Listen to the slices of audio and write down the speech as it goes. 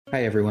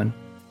Hi everyone,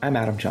 I'm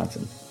Adam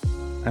Johnson.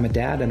 I'm a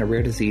dad and a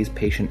rare disease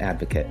patient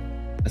advocate,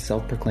 a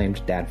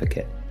self-proclaimed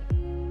dadvocate.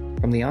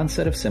 From the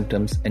onset of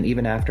symptoms and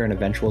even after an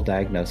eventual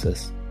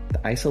diagnosis,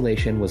 the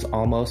isolation was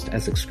almost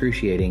as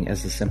excruciating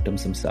as the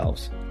symptoms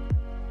themselves.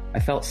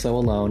 I felt so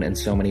alone in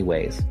so many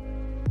ways.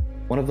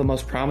 One of the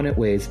most prominent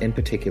ways in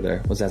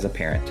particular was as a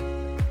parent.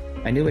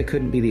 I knew I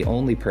couldn't be the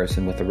only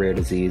person with a rare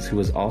disease who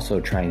was also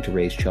trying to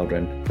raise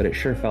children, but it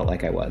sure felt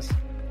like I was.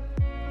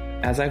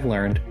 As I've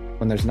learned,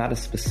 when there's not a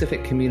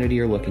specific community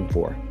you're looking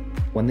for,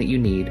 one that you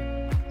need,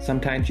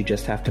 sometimes you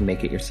just have to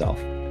make it yourself.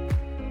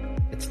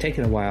 It's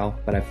taken a while,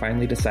 but I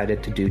finally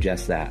decided to do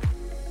just that.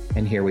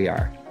 And here we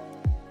are.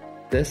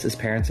 This is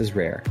Parents is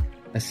Rare,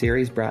 a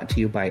series brought to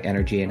you by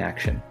Energy in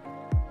Action.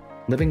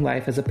 Living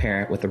life as a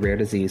parent with a rare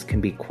disease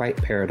can be quite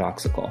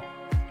paradoxical.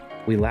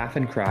 We laugh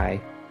and cry,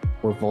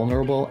 we're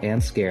vulnerable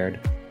and scared,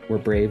 we're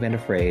brave and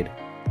afraid,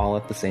 all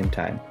at the same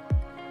time.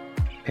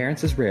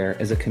 Parents is Rare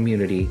is a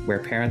community where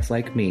parents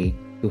like me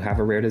who have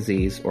a rare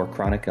disease or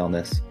chronic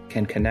illness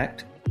can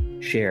connect,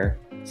 share,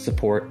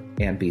 support,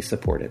 and be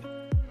supported.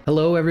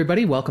 Hello,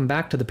 everybody. Welcome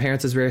back to the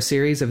Parents is Rare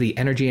series of the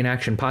Energy in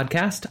Action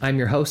podcast. I'm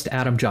your host,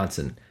 Adam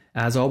Johnson.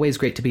 As always,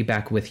 great to be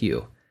back with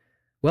you.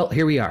 Well,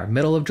 here we are,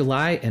 middle of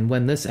July, and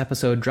when this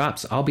episode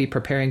drops, I'll be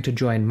preparing to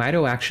join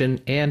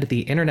MitoAction and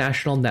the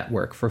International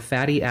Network for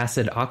Fatty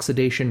Acid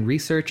Oxidation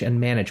Research and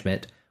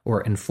Management,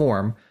 or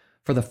INFORM,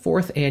 for the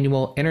 4th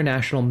Annual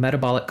International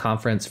Metabolic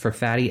Conference for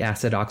Fatty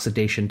Acid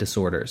Oxidation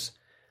Disorders.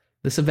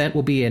 This event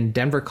will be in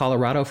Denver,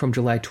 Colorado from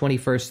July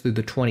 21st through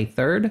the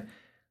 23rd.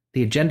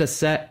 The agenda's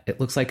set.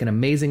 It looks like an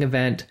amazing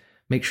event.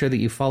 Make sure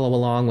that you follow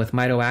along with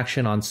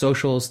MitoAction on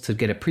socials to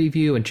get a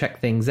preview and check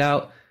things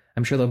out.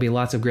 I'm sure there'll be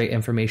lots of great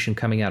information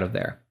coming out of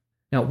there.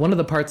 Now, one of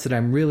the parts that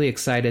I'm really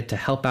excited to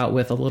help out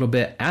with a little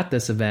bit at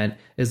this event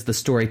is the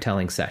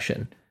storytelling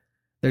session.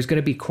 There's going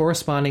to be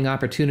corresponding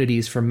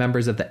opportunities for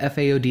members of the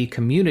FAOD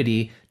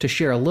community to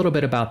share a little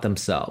bit about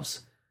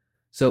themselves.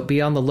 So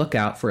be on the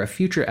lookout for a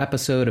future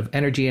episode of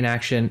Energy in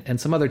Action and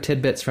some other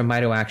tidbits from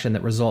MitoAction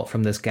that result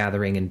from this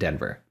gathering in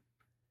Denver.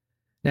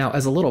 Now,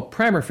 as a little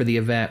primer for the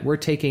event, we're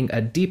taking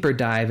a deeper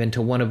dive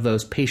into one of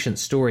those patient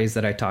stories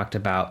that I talked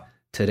about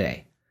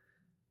today.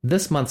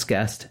 This month's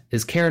guest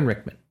is Karen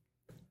Richtman.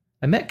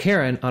 I met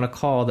Karen on a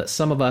call that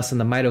some of us in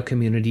the Mito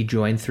community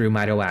joined through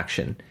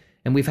MitoAction,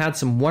 and we've had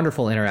some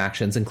wonderful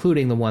interactions,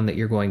 including the one that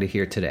you're going to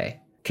hear today.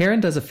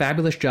 Karen does a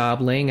fabulous job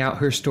laying out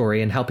her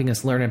story and helping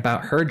us learn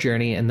about her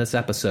journey in this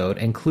episode,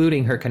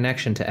 including her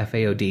connection to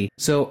FAOD,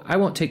 so I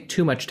won't take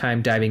too much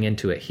time diving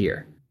into it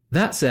here.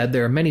 That said,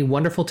 there are many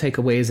wonderful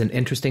takeaways and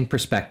interesting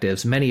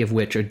perspectives, many of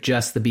which are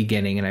just the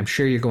beginning, and I'm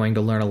sure you're going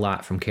to learn a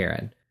lot from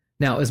Karen.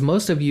 Now, as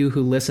most of you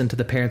who listen to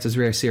the Parents is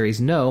Rare series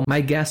know,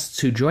 my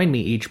guests who join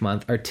me each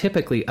month are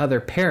typically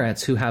other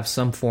parents who have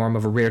some form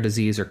of a rare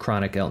disease or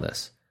chronic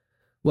illness.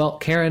 Well,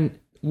 Karen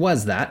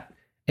was that.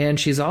 And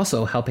she's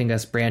also helping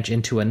us branch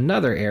into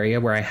another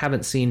area where I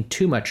haven't seen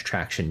too much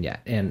traction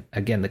yet. And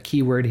again, the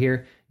key word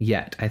here,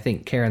 yet. I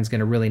think Karen's going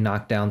to really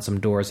knock down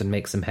some doors and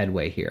make some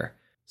headway here.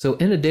 So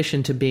in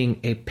addition to being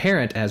a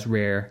parent as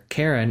rare,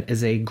 Karen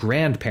is a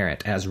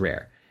grandparent as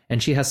rare.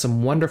 And she has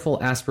some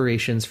wonderful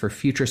aspirations for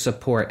future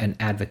support and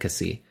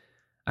advocacy.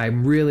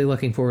 I'm really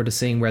looking forward to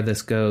seeing where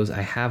this goes.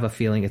 I have a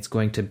feeling it's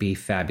going to be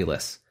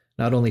fabulous,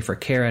 not only for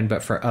Karen,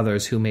 but for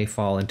others who may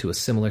fall into a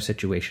similar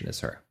situation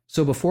as her.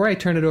 So before I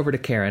turn it over to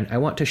Karen, I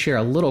want to share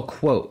a little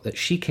quote that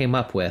she came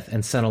up with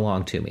and sent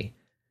along to me.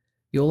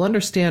 You'll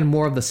understand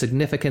more of the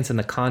significance and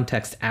the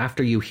context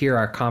after you hear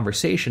our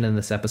conversation in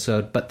this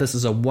episode, but this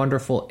is a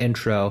wonderful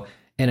intro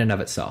in and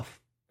of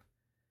itself.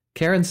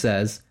 Karen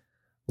says,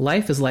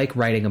 "Life is like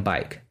riding a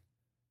bike.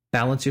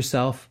 Balance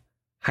yourself,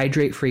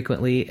 hydrate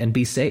frequently, and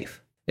be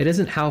safe. It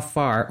isn't how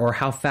far or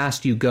how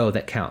fast you go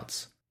that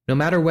counts. No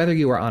matter whether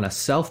you are on a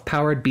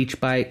self-powered beach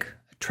bike,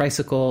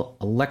 tricycle,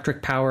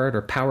 electric-powered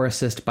or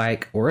power-assist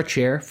bike, or a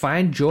chair,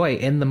 find joy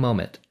in the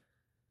moment.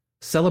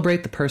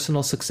 Celebrate the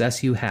personal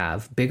success you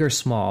have, big or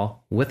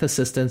small, with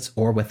assistance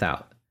or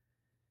without.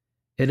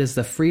 It is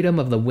the freedom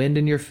of the wind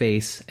in your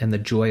face and the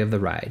joy of the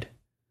ride.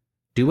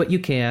 Do what you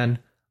can,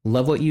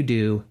 love what you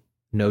do,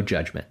 no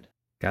judgment."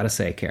 Gotta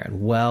say,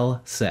 Karen,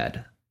 well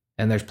said.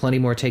 And there's plenty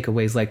more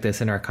takeaways like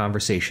this in our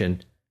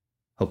conversation.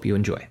 Hope you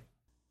enjoy.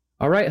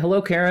 All right.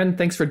 Hello, Karen.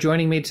 Thanks for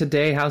joining me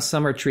today. How's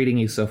summer treating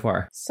you so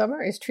far?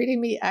 Summer is treating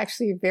me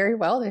actually very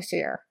well this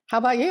year. How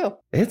about you?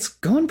 It's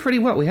going pretty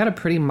well. We had a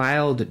pretty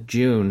mild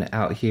June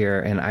out here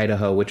in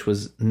Idaho, which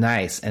was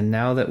nice. And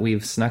now that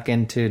we've snuck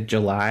into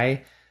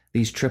July,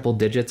 these triple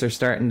digits are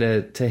starting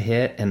to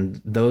hit,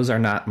 and those are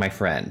not my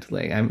friend.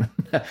 Like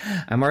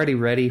I'm already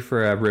ready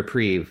for a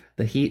reprieve.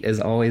 The heat is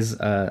always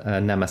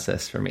a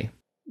nemesis for me.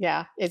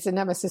 Yeah, it's a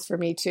nemesis for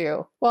me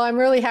too. Well, I'm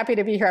really happy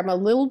to be here. I'm a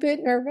little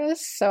bit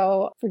nervous,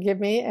 so forgive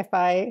me if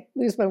I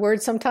lose my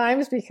words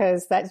sometimes,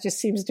 because that just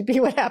seems to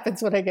be what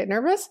happens when I get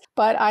nervous.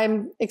 But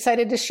I'm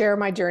excited to share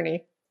my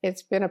journey.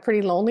 It's been a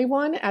pretty lonely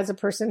one as a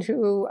person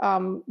who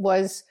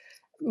was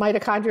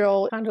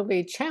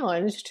mitochondrially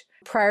challenged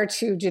prior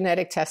to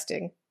genetic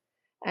testing.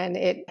 And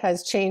it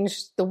has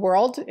changed the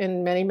world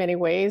in many, many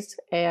ways.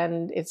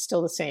 And it's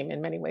still the same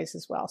in many ways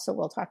as well. So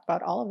we'll talk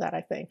about all of that,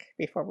 I think,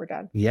 before we're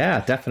done.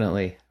 Yeah,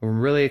 definitely. We're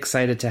really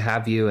excited to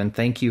have you. And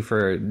thank you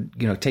for,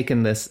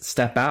 taking this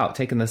step out,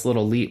 taking this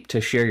little leap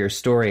to share your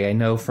story. I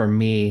know for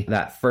me,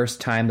 that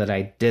first time that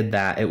I did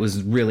that, it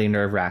was really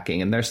nerve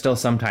wracking. And there's still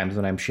sometimes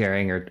when I'm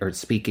sharing or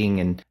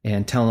speaking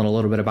and telling a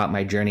little bit about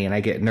my journey, and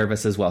I get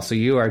nervous as well. So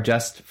you are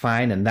just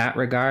fine in that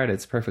regard.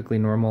 It's perfectly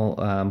normal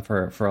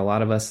for a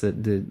lot of us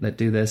that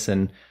do this,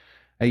 and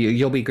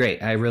you'll be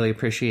great. I really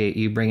appreciate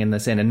you bringing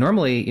this in. And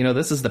normally,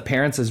 this is the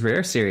Parents is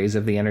Rare series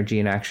of the Energy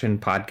in Action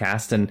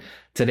podcast. And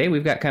today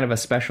we've got kind of a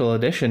special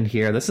edition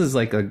here. This is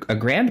like a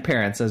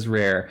grandparents is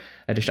rare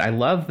edition. I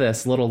love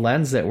this little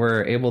lens that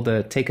we're able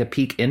to take a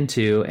peek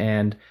into.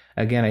 And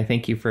again, I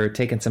thank you for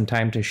taking some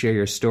time to share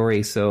your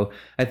story. So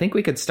I think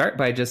we could start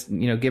by just,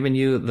 giving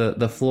you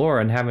the floor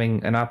and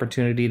having an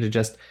opportunity to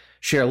just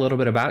share a little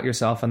bit about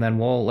yourself, and then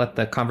we'll let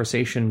the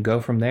conversation go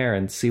from there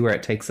and see where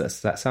it takes us.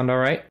 Does that sound all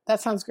right?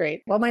 That sounds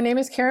great. Well, my name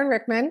is Karen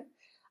Richtman.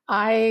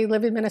 I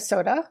live in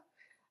Minnesota.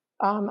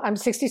 I'm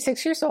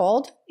 66 years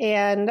old,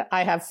 and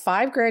I have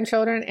 5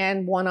 grandchildren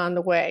and 1 on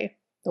the way.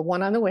 The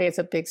 1 on the way is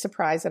a big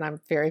surprise, and I'm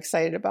very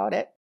excited about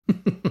it.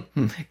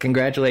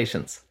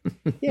 Congratulations.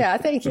 Yeah,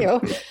 thank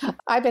you.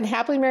 I've been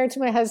happily married to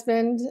my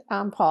husband,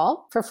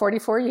 Paul, for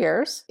 44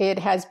 years. It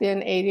has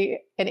been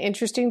an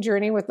interesting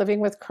journey with living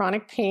with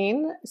chronic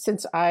pain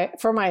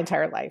for my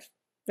entire life.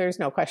 There's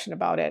no question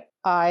about it.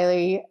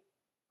 I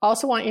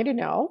also want you to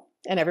know,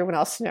 and everyone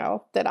else to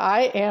know, that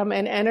I am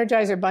an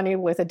Energizer Bunny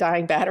with a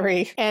dying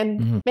battery.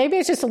 And maybe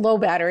it's just a low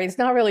battery. It's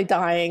not really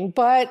dying,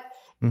 but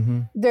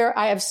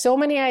I have so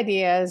many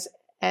ideas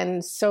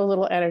and so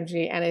little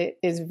energy, and it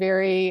is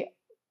very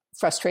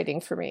frustrating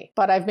for me.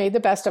 But I've made the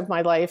best of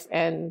my life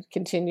and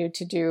continue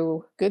to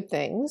do good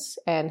things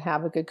and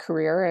have a good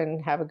career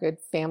and have a good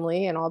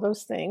family and all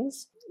those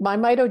things. My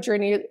mito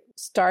journey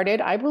started,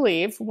 I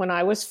believe, when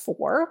I was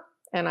 4,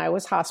 and I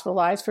was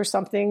hospitalized for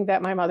something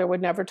that my mother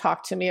would never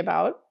talk to me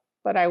about.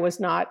 But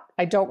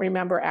I don't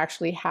remember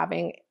actually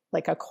having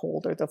like a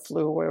cold or the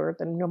flu or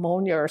the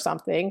pneumonia or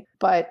something.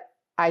 But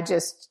I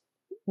just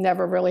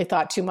never really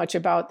thought too much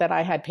about that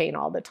I had pain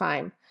all the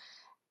time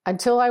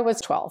until I was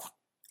 12.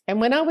 And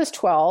when I was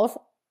 12,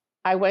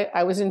 I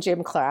was in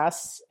gym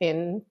class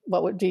in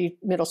what would be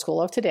middle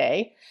school of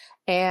today.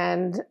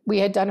 And we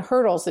had done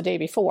hurdles the day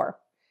before.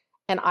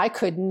 And I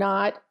could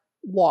not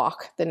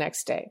walk the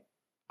next day.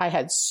 I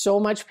had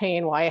so much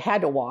pain. Well, I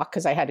had to walk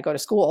because I had to go to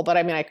school. But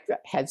I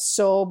had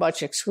so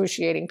much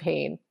excruciating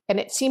pain. And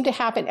it seemed to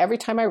happen every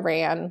time I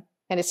ran.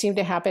 And it seemed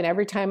to happen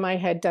every time I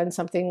had done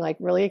something like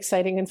really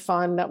exciting and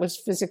fun that was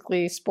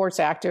physically sports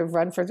active,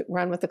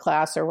 run with the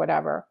class or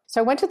whatever. So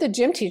I went to the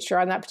gym teacher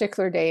on that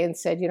particular day and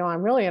said,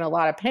 I'm really in a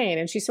lot of pain.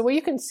 And she said, well,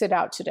 you can sit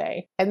out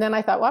today. And then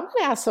I thought, well, I'm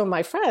going to ask some of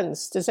my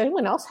friends, does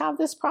anyone else have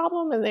this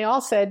problem? And they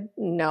all said,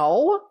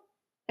 no.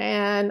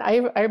 And I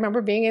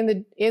remember being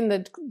in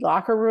the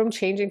locker room,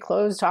 changing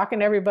clothes, talking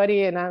to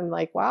everybody. And I'm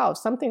like, wow,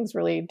 something's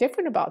really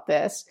different about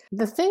this.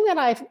 The thing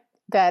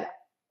that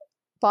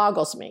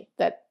boggles me,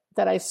 that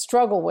I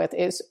struggle with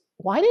is,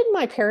 why didn't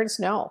my parents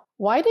know?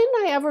 Why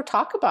didn't I ever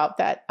talk about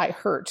that I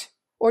hurt?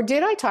 Or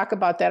did I talk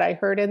about that I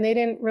hurt and they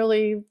didn't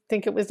really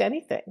think it was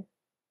anything?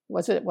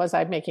 Was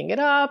I making it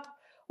up?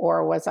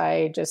 Or was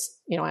I just,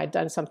 I'd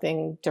done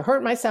something to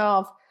hurt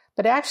myself?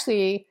 But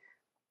actually,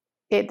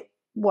 it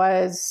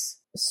was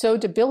so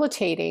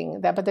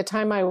debilitating that by the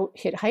time I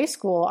hit high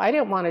school, I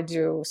didn't want to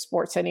do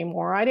sports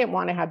anymore. I didn't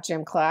want to have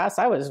gym class.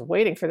 I was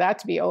waiting for that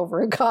to be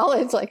over in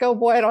college. Like, oh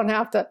boy, I don't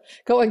have to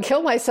go and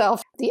kill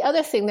myself. The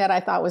other thing that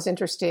I thought was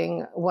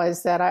interesting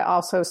was that I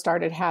also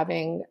started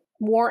having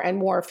more and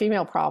more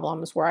female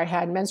problems where I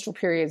had menstrual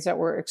periods that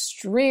were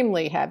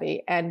extremely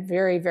heavy and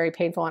very, very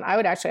painful. And I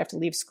would actually have to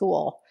leave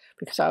school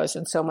because I was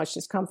in so much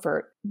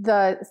discomfort.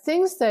 The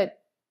things that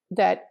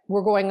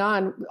were going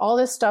on, all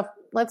this stuff,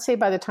 let's say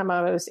by the time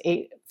I was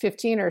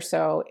 15 or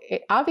so,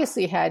 it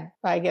obviously had,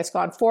 I guess,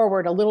 gone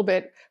forward a little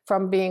bit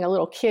from being a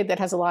little kid that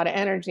has a lot of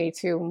energy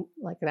to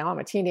like now I'm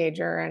a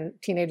teenager, and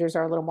teenagers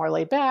are a little more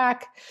laid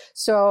back.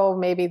 So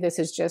maybe this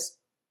is just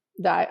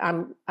that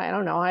I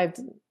don't know.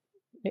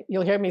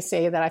 You'll hear me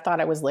say that I thought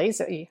I was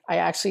lazy. I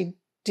actually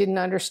didn't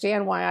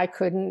understand why I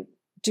couldn't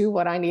do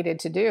what I needed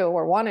to do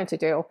or wanted to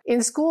do.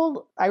 In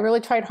school, I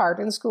really tried hard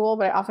in school,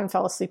 but I often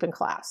fell asleep in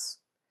class.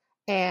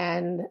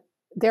 And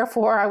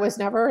therefore, I was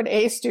never an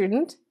A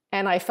student.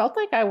 And I felt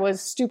like I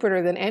was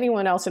stupider than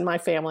anyone else in my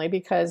family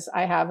because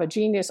I have a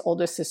genius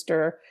oldest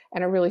sister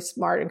and a really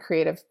smart and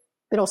creative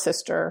middle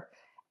sister,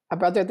 a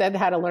brother that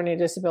had a learning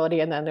disability,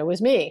 and then there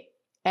was me.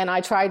 And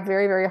I tried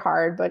very, very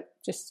hard, but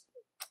just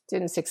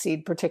didn't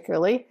succeed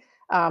particularly.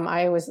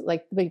 I was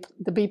like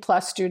the B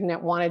plus student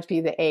that wanted to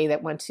be the A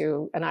that went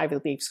to an Ivy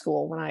League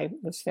school when I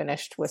was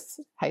finished with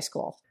high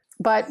school.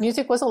 But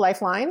music was a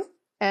lifeline.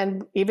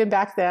 And even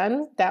back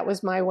then, that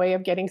was my way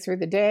of getting through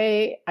the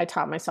day. I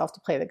taught myself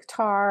to play the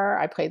guitar.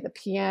 I played the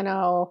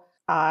piano.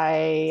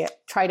 I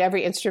tried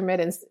every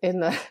instrument in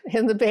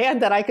the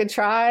band that I could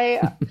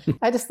try.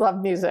 I just love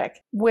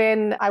music.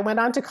 When I went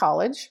on to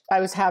college,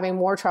 I was having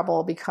more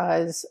trouble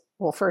because,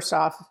 well, first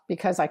off,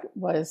 because I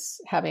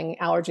was having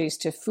allergies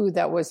to food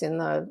that was in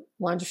the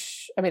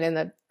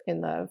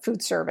in the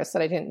food service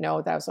that I didn't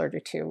know that I was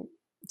allergic to.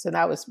 So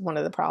that was one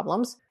of the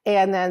problems.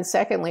 And then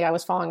secondly, I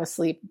was falling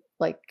asleep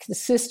like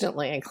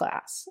consistently in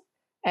class.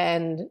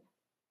 And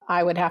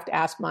I would have to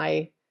ask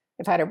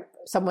if I had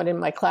someone in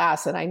my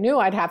class, and I knew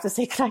I'd have to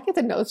say, can I get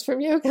the notes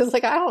from you? Because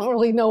like, I don't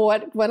really know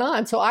what went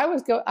on. So I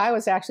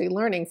was actually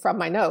learning from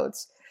my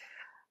notes.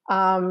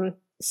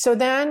 So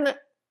then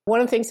one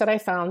of the things that I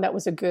found that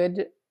was a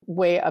good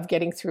way of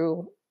getting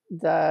through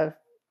the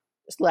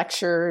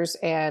lectures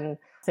and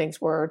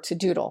things were to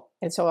doodle.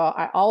 And so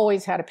I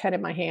always had a pen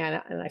in my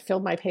hand, and I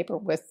filled my paper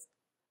with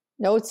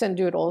notes and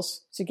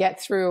doodles to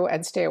get through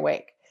and stay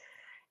awake.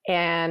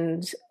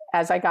 And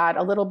as I got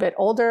a little bit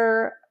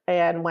older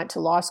and went to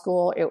law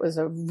school, it was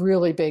a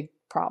really big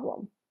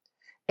problem.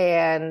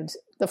 And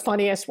the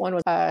funniest one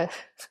was a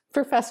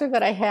professor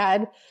that I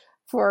had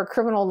for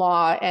criminal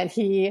law, and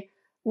he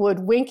would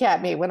wink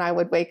at me when I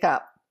would wake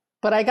up.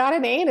 But I got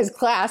an A in his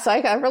class.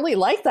 I really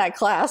liked that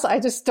class. I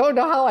just don't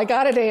know how I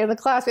got an A in the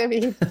class.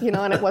 Maybe,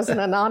 and it was an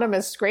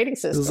anonymous grading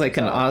system. It was like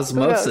an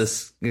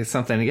osmosis,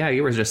 something. Yeah,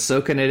 you were just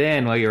soaking it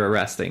in while you were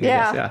resting.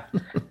 Yeah. I guess,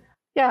 yeah.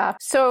 Yeah.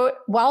 So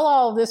while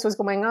all of this was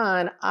going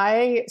on,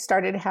 I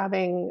started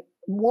having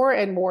more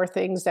and more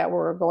things that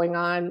were going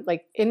on,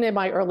 like in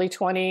my early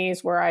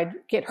 20s, where I'd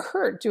get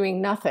hurt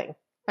doing nothing.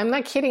 I'm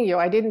not kidding you.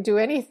 I didn't do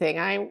anything.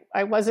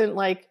 I wasn't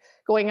like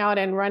going out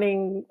and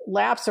running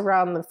laps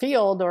around the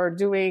field or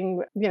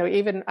doing,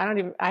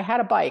 I had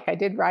a bike. I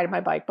did ride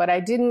my bike, but I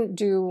didn't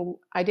do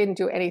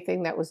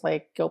anything that was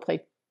like go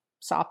play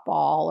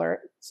softball, or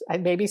I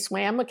maybe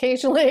swam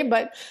occasionally,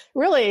 but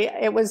really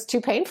it was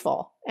too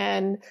painful.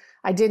 And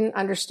I didn't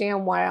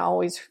understand why I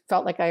always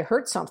felt like I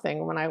hurt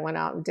something when I went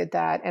out and did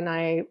that. And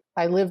I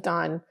lived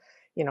on,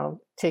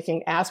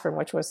 taking aspirin,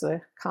 which was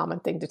the common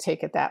thing to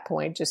take at that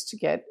point, just to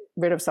get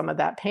rid of some of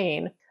that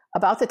pain.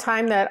 About the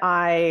time that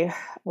I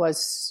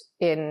was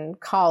in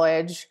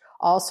college,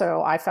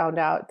 also, I found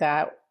out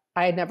that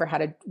I had never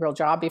had a real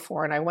job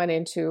before. And I went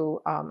into,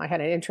 I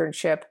had an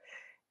internship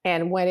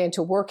and went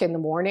into work in the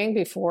morning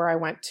before I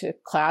went to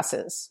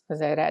classes,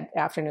 because I had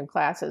afternoon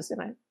classes,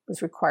 and I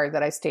was required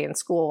that I stay in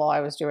school while I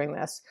was doing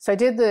this. So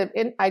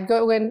I'd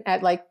go in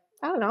at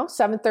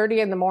 7:30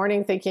 in the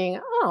morning thinking,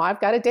 oh,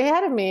 I've got a day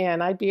ahead of me.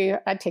 And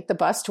I'd take the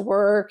bus to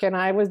work, and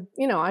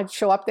I'd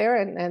show up there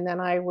and then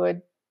I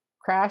would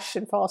crash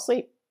and fall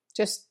asleep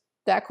just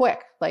that quick,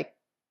 like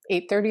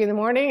 8:30 in the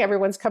morning,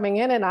 everyone's coming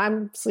in and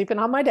I'm sleeping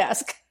on my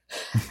desk.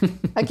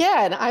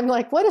 Again, I'm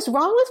like, what is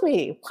wrong with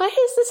me? Why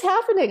is this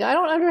happening? I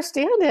don't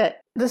understand it.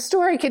 The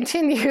story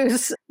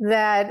continues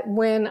that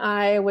when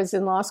I was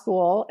in law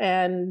school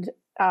and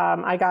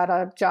I got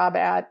a job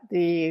at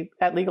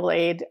Legal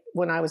Aid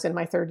when I was in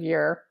my third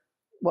year,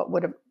 what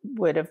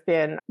would have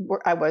been,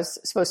 I was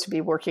supposed to be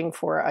working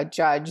for a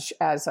judge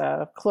as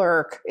a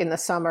clerk in the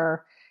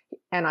summer.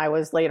 And I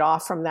was laid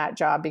off from that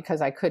job because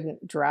I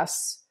couldn't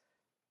dress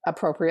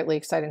appropriately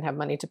because I didn't have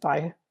money to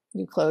buy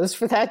new clothes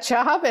for that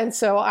job. And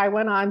so I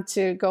went on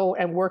to go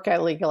and work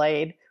at Legal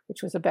Aid,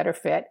 which was a better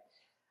fit.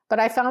 But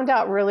I found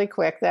out really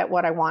quick that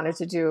what I wanted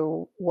to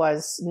do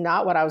was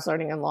not what I was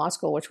learning in law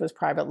school, which was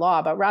private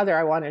law, but rather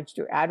I wanted to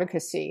do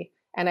advocacy.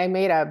 And I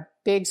made a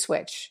big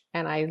switch,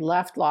 and I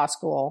left law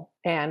school,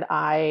 and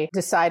I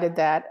decided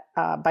that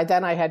by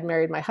then I had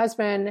married my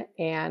husband,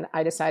 and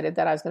I decided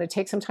that I was going to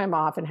take some time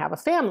off and have a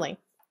family.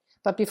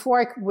 But before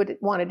I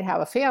wanted to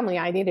have a family,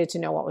 I needed to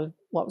know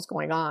what was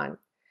going on,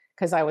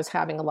 because I was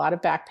having a lot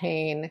of back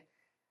pain,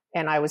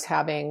 and I was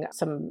having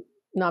some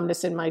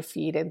numbness in my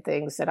feet and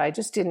things that I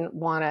just didn't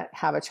want to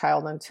have a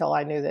child until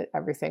I knew that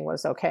everything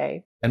was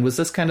okay. And was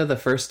this kind of the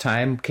first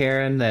time,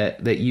 Karen,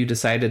 that you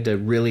decided to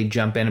really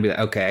jump in and be like,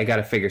 okay, I got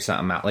to figure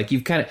something out? Like,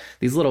 you've kind of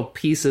these little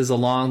pieces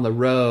along the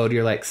road,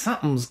 you're like,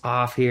 something's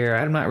off here.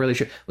 I'm not really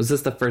sure. Was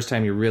this the first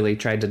time you really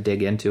tried to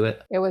dig into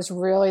it? It was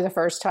really the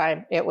first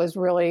time. It was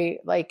really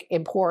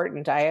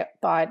important. I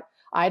thought,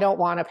 I don't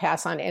want to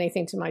pass on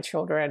anything to my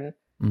children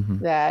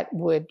that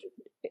would,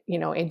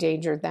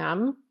 endanger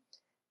them.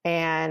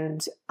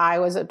 And I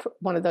was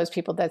one of those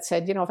people that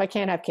said, if I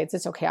can't have kids,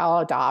 it's okay, I'll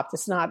adopt.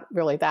 It's not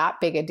really that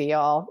big a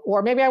deal.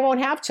 Or maybe I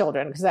won't have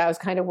children, because that was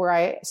kind of where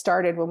I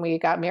started when we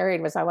got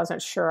married, was I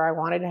wasn't sure I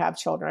wanted to have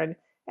children.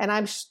 And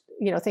I'm,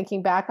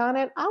 thinking back on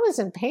it, I was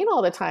in pain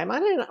all the time. I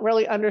didn't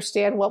really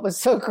understand what was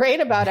so great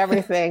about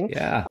everything.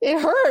 Yeah.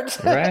 It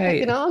hurt.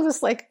 Right. I was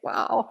just like,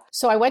 wow.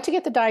 So I went to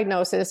get the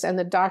diagnosis, and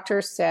the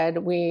doctor said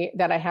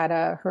that I had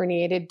a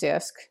herniated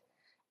disc.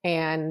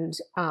 And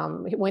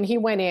when he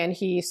went in,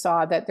 he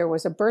saw that there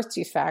was a birth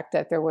defect,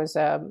 that there was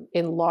a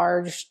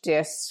enlarged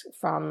disc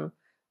from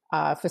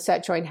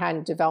facet joint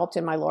hadn't developed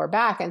in my lower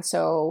back. And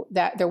so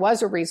that there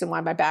was a reason why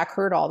my back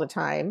hurt all the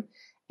time.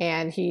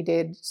 And he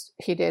did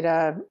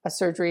a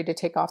surgery to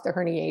take off the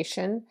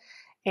herniation.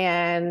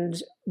 And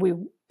we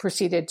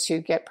proceeded to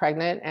get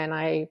pregnant. And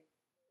I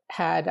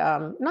had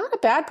not a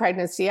bad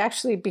pregnancy,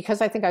 actually, because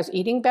I think I was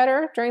eating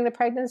better during the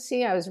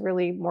pregnancy. I was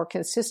really more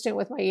consistent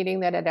with my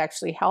eating, that it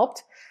actually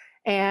helped.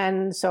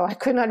 And so I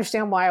couldn't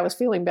understand why I was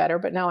feeling better,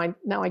 but now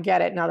I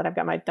get it. Now that I've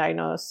got my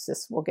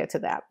diagnosis, we'll get to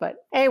that. But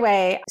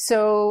anyway,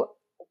 so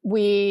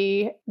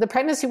the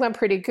pregnancy went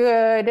pretty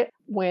good.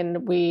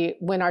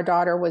 When our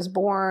daughter was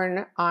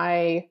born,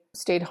 I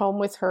stayed home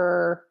with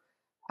her.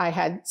 I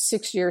had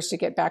 6 years to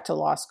get back to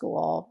law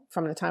school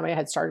from the time I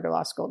had started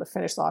law school to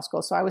finish law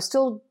school. So I was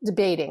still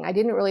debating. I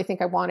didn't really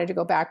think I wanted to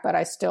go back, but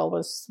I still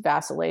was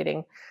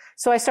vacillating.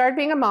 So I started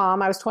being a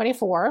mom. I was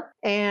 24,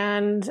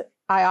 and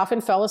I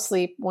often fell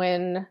asleep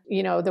when,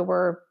 there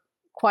were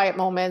quiet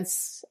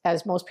moments.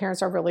 As most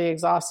parents are really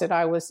exhausted,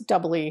 I was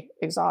doubly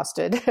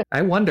exhausted.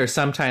 I wonder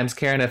sometimes,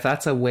 Karen, if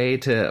that's a way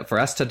for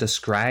us to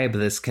describe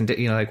this,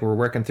 like we're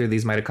working through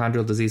these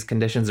mitochondrial disease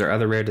conditions or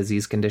other rare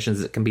disease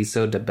conditions that can be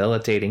so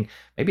debilitating.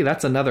 Maybe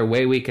that's another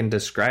way we can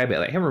describe it.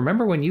 Like, hey,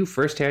 remember when you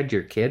first had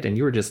your kid and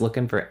you were just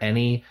looking for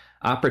any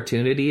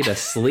opportunity to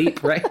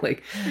sleep, right?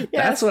 Like, yes.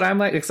 That's what I'm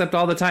like, except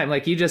all the time.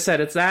 Like you just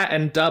said, it's that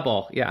and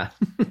double. Yeah.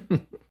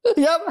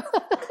 Yep.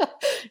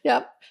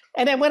 Yep.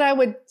 And then when I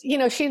would,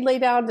 she'd lay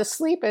down to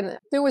sleep, and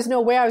there was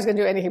no way I was going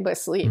to do anything but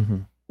sleep.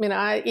 Mm-hmm.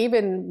 I mean,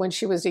 even when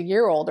she was a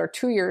year old or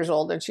 2 years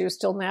old and she was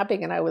still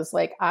napping, and I was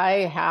like, I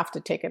have to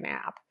take a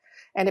nap.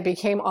 And it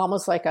became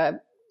almost like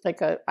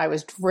I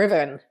was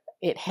driven.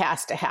 It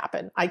has to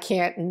happen. I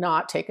can't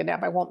not take a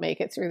nap. I won't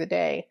make it through the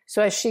day.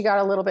 So as she got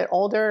a little bit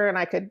older and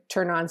I could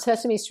turn on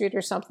Sesame Street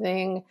or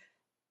something,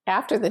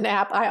 after the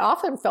nap, I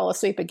often fell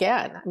asleep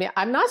again. I mean,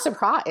 I'm not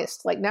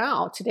surprised. Like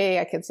now, today,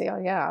 I can say,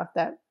 oh yeah,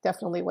 that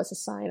definitely was a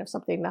sign of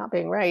something not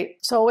being right.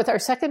 So with our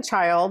second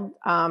child,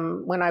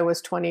 when I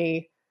was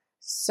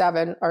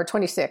 27 or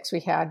 26, we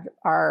had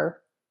our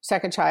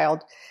second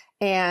child.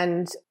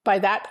 And by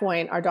that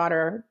point, our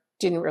daughter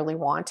didn't really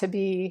want to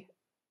be,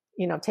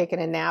 taking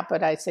a nap,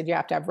 but I said, you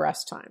have to have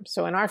rest time.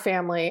 So in our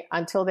family,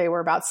 until they were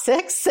about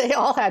 6, they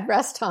all had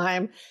rest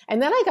time.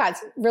 And then I got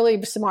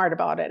really smart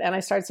about it. And I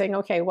started saying,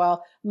 okay,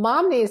 well,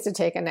 mom needs to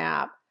take a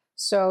nap.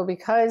 So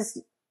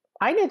because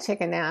I need to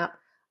take a nap,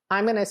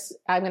 I'm going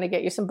to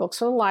get you some books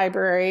from the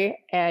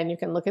library, and you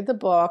can look at the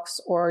books,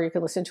 or you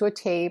can listen to a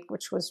tape,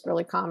 which was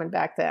really common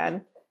back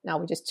then. Now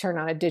we just turn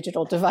on a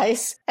digital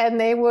device, and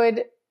they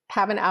would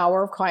have an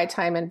hour of quiet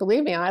time. And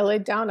believe me, I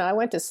laid down and I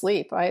went to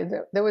sleep.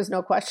 There was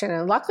no question.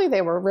 And luckily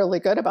they were really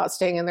good about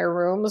staying in their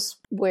rooms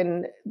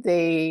when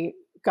they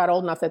got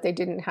old enough that they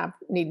didn't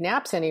need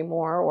naps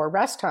anymore or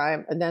rest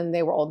time. And then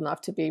they were old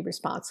enough to be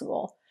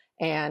responsible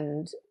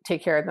and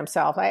take care of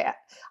themselves. I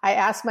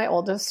asked my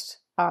oldest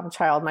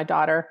child, my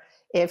daughter,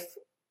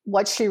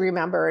 what she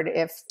remembered,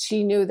 if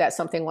she knew that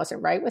something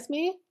wasn't right with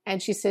me.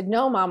 And she said,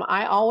 no, Mom,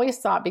 I always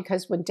thought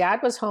because when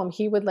Dad was home,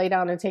 he would lay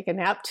down and take a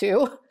nap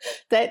too,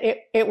 that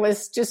it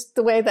was just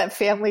the way that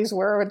families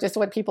were, just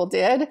what people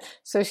did.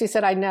 So she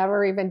said, I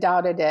never even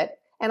doubted it.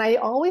 And I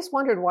always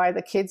wondered why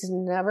the kids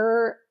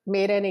never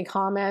made any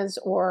comments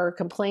or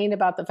complained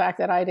about the fact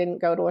that I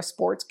didn't go to a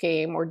sports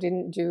game or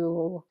didn't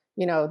do,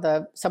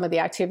 some of the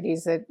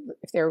activities that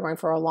if they were going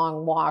for a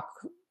long walk,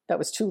 that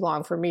was too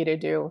long for me to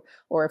do,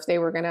 or if they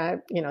were going to,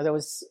 there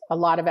was a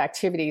lot of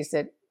activities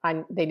that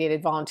they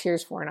needed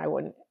volunteers for, and I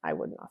wouldn't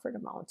offer to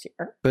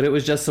volunteer. But it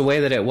was just the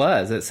way that it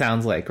was. It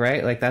sounds like,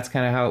 right? Like that's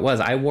kind of how it was.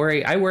 I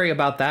worry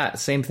about that.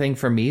 Same thing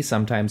for me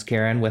sometimes,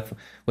 Karen, with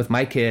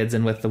my kids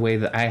and with the way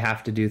that I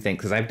have to do things,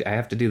 because I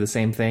have to do the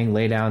same thing: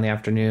 lay down in the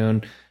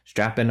afternoon,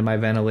 strap into my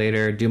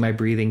ventilator, do my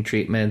breathing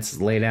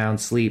treatments, lay down,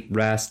 sleep,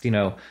 rest.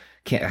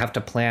 Can't have to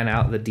plan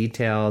out the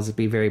details,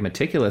 be very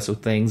meticulous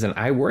with things. And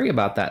I worry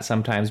about that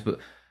sometimes, but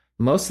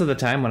most of the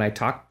time when I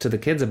talk to the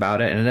kids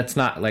about it, and it's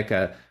not like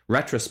a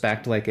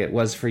retrospect like it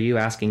was for you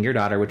asking your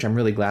daughter, which I'm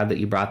really glad that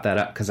you brought that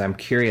up because I'm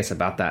curious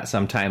about that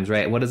sometimes,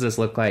 right? What does this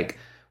look like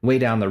way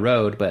down the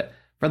road? But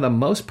for the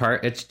most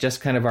part, it's just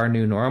kind of our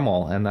new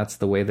normal, and that's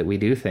the way that we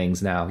do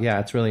things now.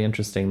 Yeah, it's really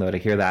interesting, though, to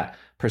hear that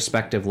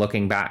perspective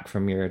looking back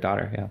from your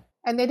daughter. Yeah.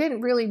 And they didn't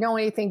really know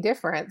anything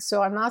different.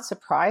 So I'm not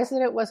surprised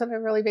that it wasn't a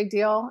really big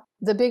deal.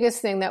 The biggest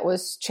thing that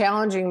was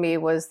challenging me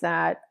was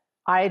that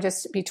I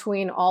just,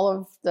 between all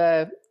of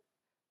the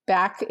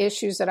back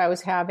issues that I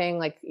was having,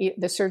 like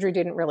the surgery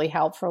didn't really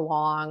help for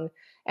long.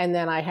 And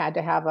then I had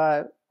to have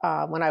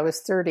when I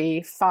was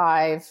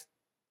 35,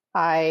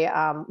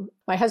 my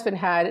husband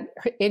had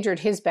injured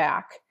his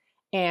back,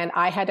 and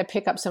I had to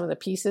pick up some of the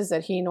pieces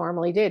that he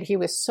normally did. He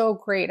was so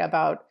great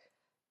about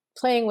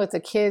playing with the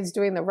kids,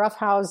 doing the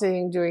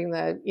roughhousing, doing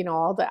the,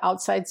 all the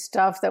outside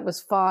stuff that was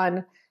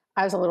fun.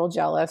 I was a little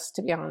jealous,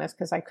 to be honest,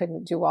 because I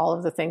couldn't do all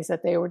of the things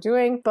that they were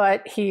doing,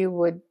 but he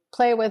would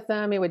play with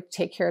them. He would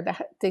take care of the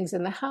things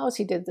in the house.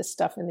 He did the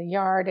stuff in the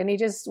yard, and he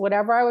just,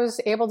 whatever I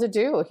was able to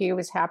do, he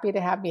was happy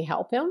to have me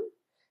help him,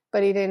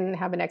 but he didn't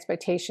have an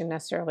expectation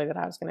necessarily that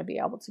I was going to be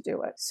able to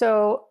do it.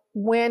 So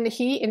when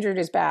he injured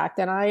his back,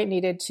 then I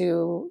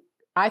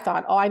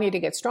thought, I need to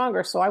get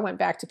stronger. So I went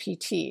back to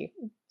PT.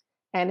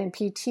 And in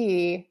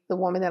PT, the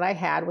woman that I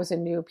had was a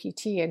new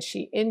PT, and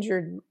she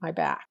injured my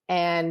back.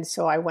 And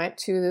so I went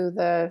to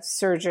the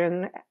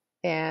surgeon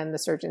And the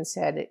surgeon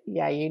said,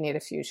 yeah, you need a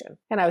fusion.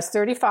 And I was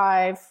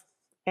 35,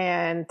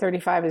 and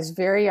 35 is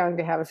very young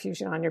to have a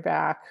fusion on your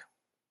back.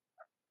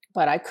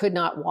 But I could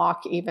not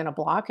walk even a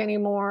block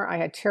anymore. I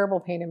had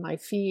terrible pain in my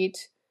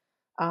feet.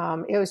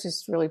 It was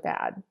just really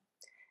bad.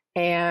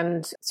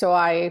 And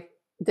so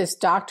this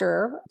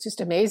doctor, just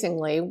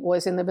amazingly,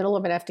 was in the middle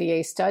of an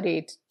FDA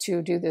study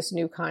to do this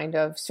new kind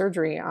of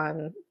surgery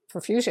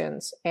for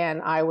fusions.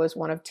 And I was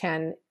one of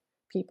 10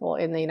 people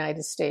in the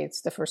United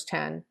States, the first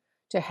 10,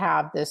 to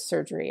have this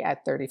surgery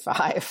at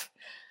 35.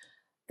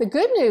 The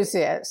good news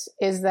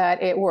is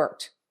that it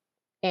worked.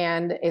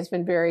 And it's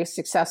been very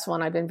successful,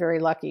 and I've been very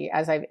lucky.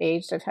 As I've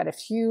aged, I've had a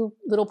few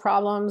little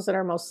problems that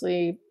are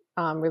mostly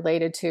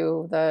related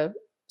to the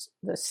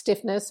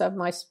stiffness of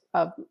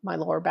my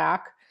lower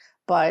back.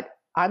 But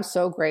I'm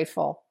so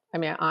grateful. I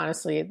mean,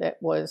 honestly, that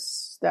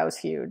was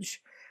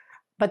huge.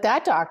 But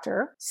that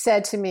doctor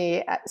said to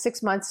me at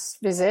 6 months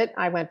visit,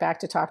 I went back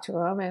to talk to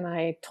him, and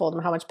I told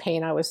him how much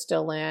pain I was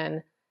still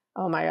in.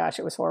 Oh my gosh,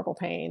 it was horrible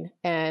pain,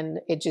 and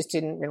it just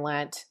didn't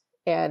relent.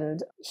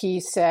 And he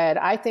said,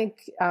 I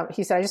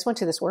just went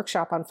to this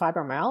workshop on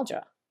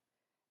fibromyalgia.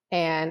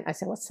 And I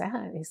said, what's that?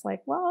 And he's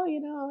like, well,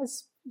 it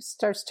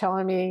starts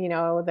telling me,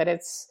 that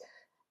it's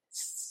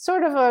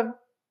sort of a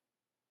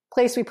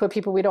place we put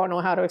people we don't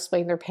know how to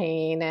explain their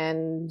pain.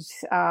 And,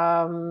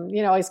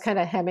 he's kind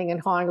of hemming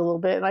and hawing a little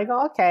bit. And I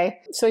go,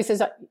 okay. So he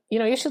says,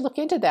 you should look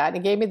into that. And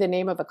he gave me the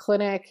name of a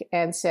clinic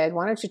and said,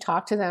 why don't you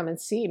talk to them and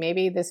see,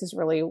 maybe this is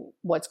really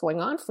what's going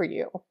on for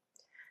you.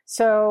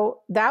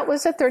 So that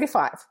was at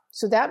 35.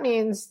 So that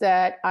means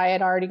that I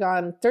had already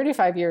gone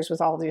 35 years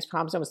with all of these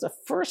problems. It was the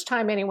first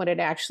time anyone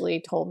had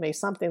actually told me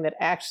something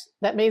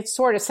that made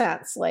sort of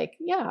sense. Like,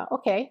 yeah,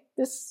 okay,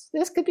 this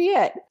could be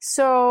it.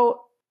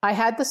 So I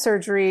had the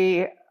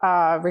surgery,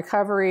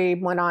 recovery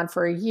went on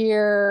for a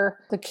year.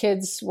 The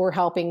kids were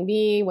helping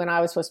me when I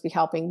was supposed to be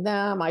helping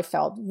them. I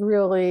felt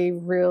really,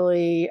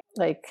 really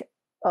like,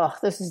 oh,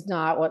 this is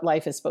not what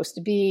life is supposed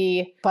to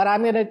be, but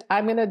I'm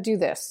going to do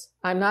this.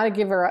 I'm not a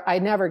giver. I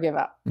never give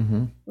up.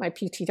 Mm-hmm. My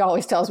PT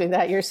always tells me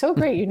that. You're so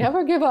great. You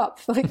never give up.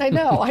 Like, I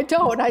know, I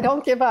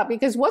don't give up,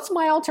 because what's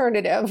my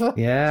alternative?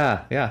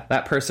 Yeah.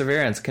 That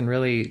perseverance can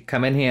really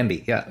come in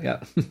handy.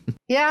 Yeah.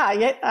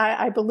 Yeah,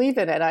 I believe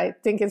in it. I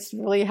think it's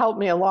really helped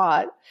me a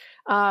lot.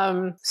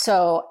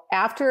 So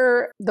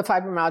after the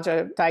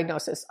fibromyalgia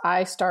diagnosis,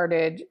 I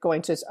started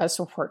going to a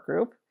support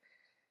group.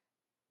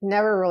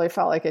 Never really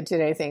felt like it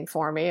did anything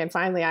for me. And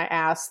finally, I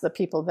asked the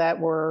people that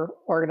were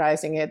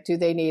organizing it, do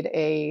they need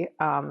a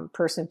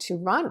person to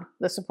run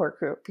the support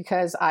group?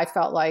 Because I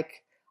felt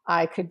like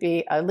I could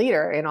be a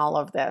leader in all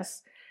of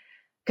this,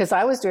 because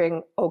I was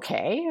doing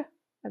okay.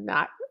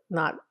 Not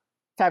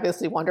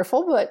fabulously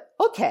wonderful, but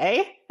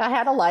okay. I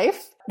had a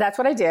life. That's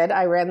what I did.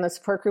 I ran the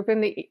support group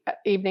in the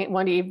evening,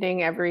 one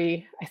evening I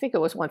think it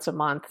was once a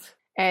month.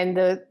 And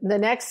the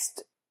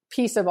next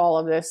piece of all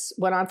of this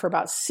went on for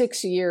about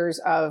 6 years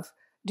of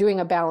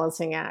doing a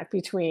balancing act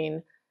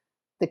between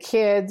the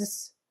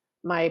kids,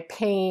 my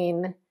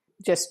pain,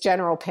 just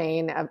general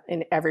pain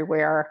in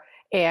everywhere,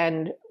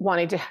 and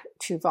wanting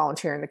to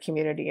volunteer in the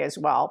community as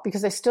well.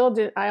 Because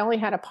I only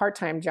had a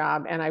part-time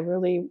job, and I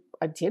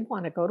did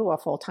want to go to a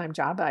full-time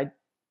job.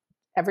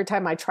 Every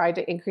time I tried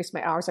to increase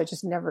my hours, I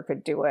just never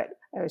could do it.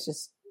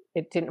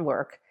 It didn't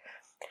work.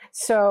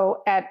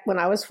 So when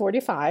I was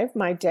 45,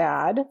 my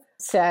dad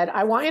said,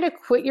 I want you to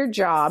quit your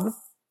job.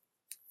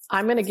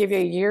 I'm going to give you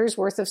a year's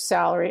worth of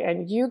salary,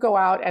 and you go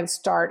out and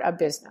start a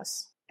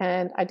business.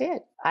 And I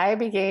did. I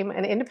became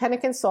an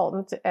independent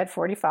consultant at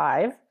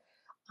 45.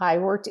 I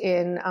worked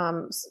in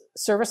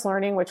service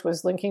learning, which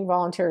was linking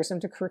volunteerism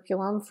to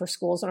curriculum for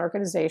schools and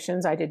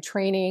organizations. I did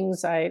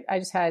trainings.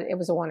 It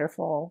was a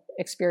wonderful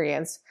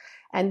experience.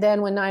 And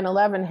then when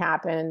 9/11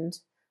 happened,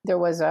 there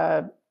was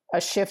a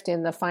shift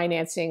in the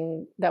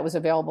financing that was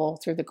available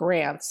through the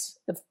grants.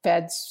 The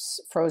feds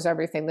froze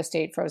everything. The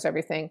state froze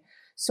everything.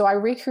 So I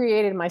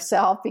recreated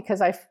myself, because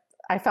I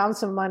found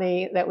some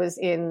money that was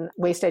in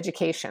waste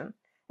education.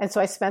 And so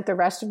I spent the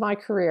rest of my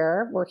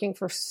career working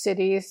for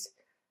cities,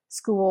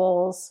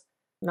 schools,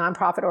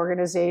 nonprofit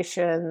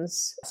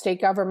organizations,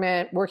 state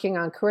government, working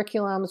on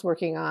curriculums,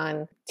 working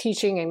on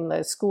teaching in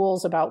the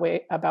schools about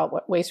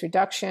waste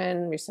reduction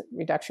and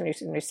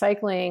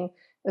recycling. It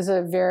was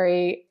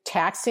very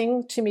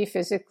taxing to me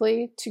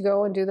physically to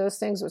go and do those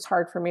things. It was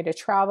hard for me to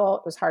travel.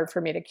 It was hard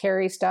for me to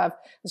carry stuff.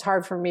 It was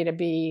hard for me to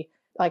be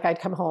like, I'd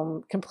come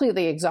home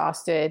completely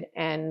exhausted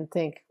and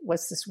think,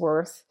 what's this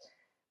worth?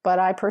 But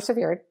I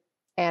persevered,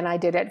 and I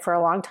did it for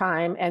a long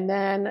time. And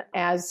then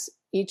as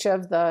I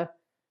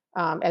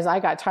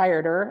got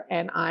tireder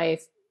and I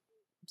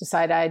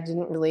decided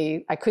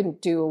I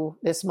couldn't do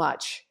this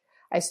much,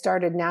 I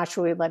started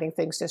naturally letting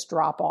things just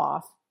drop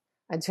off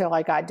until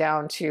I got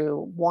down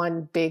to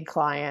one big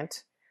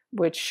client,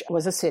 which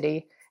was a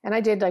city. And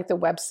I did like the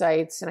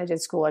websites, and I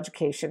did school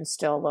education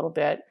still a little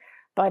bit.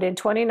 But in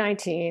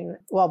 2019,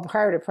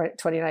 prior to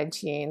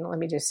 2019, let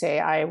me just say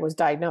I was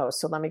diagnosed.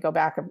 So let me go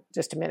back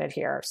just a minute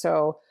here.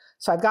 So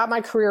I've got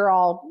my career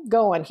all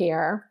going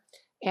here.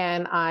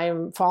 and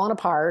I'm falling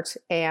apart.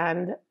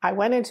 And I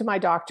went into my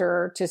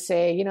doctor to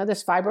say,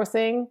 this fibro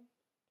thing,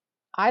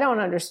 I don't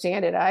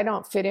understand it. I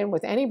don't fit in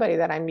with anybody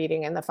that I'm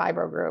meeting in the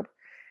fibro group.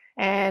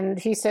 And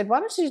he said, why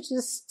don't you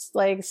just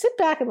sit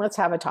back and let's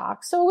have a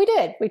talk? So we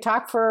did. We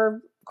talked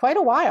for quite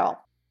a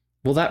while.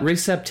 Well, that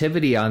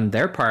receptivity on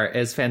their part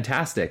is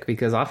fantastic,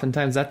 because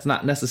oftentimes that's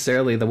not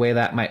necessarily the way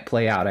that might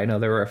play out. I know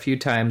there were a few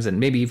times, and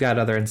maybe you've got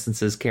other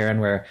instances, Karen,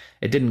 where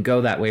it didn't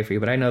go that way for you,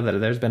 but I know that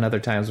there's been other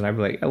times when I've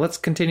been like, oh, let's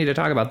continue to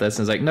talk about this.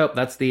 And it's like, nope,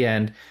 that's the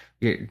end.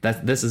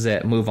 This is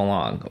it. Move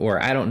along.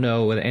 Or I don't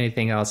know with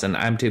anything else and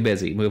I'm too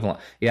busy. Move along.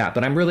 Yeah,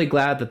 but I'm really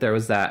glad that there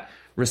was that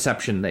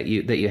reception that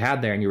you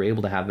had there and you were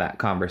able to have that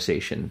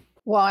conversation.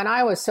 Well, and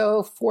I was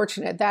so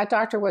fortunate. That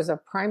doctor was a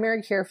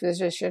primary care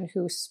physician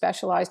who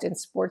specialized in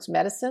sports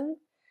medicine.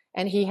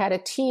 And he had a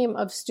team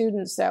of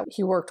students that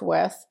he worked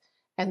with.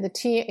 And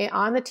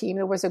on the team,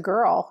 there was a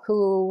girl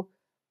who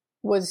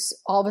was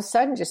all of a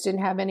sudden just didn't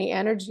have any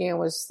energy and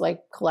was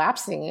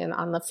collapsing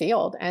on the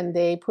field. And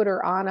they put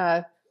her on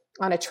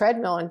a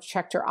treadmill and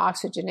checked her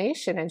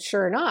oxygenation. And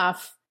sure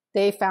enough,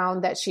 they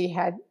found that she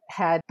had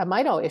a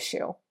mito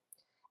issue.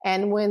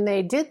 And when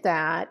they did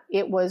that,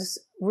 it was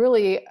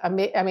really,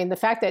 the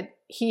fact that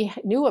he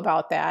knew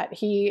about that,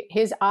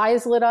 his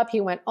eyes lit up.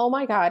 He went, oh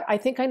my God, I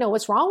think I know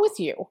what's wrong with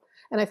you.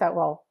 And I thought,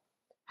 well,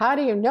 how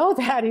do you know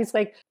that? He's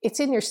like,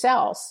 it's in your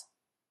cells.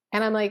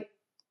 And I'm like,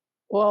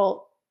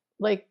 well,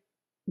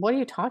 what are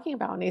you talking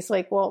about? And he's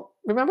like, well,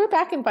 remember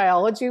back in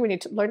biology when you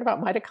learned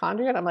about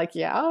mitochondria? And I'm like,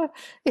 yeah.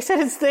 He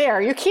said, it's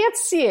there. You can't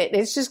see it.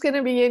 It's just going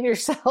to be in your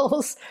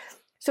cells.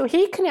 So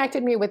he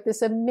connected me with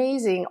this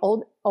amazing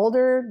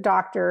older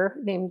doctor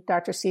named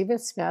Dr. Stephen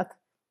Smith.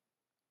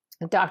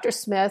 And Dr.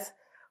 Smith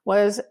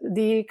was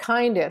the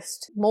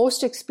kindest,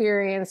 most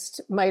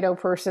experienced mito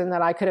person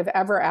that I could have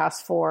ever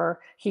asked for.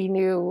 He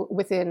knew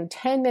within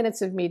 10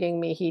 minutes of meeting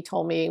me, he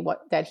told me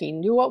that he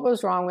knew what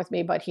was wrong with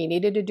me, but he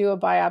needed to do a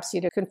biopsy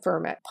to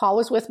confirm it. Paul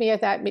was with me at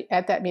that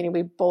meeting.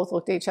 We both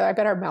looked at each other. I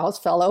bet our mouths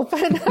fell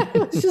open. I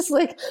was just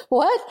like,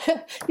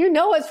 what? You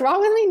know what's wrong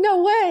with me?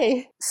 No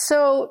way.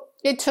 So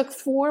it took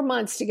 4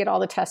 months to get all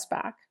the tests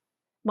back.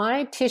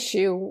 My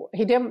tissue,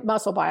 he did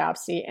muscle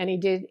biopsy and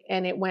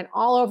it went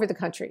all over the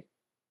country.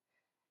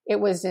 It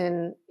was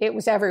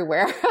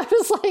everywhere. I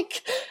was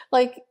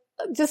like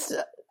just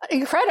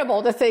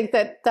incredible to think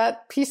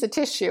that piece of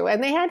tissue,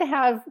 and they had to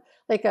have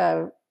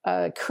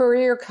a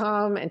courier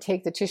come and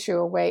take the tissue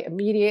away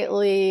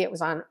immediately. It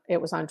was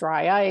on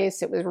dry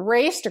ice. It was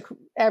raced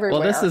everywhere.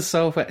 Well, this is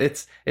so fun.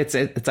 It's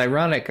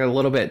ironic a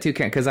little bit too,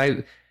 Ken, because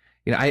I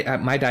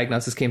my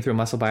diagnosis came through a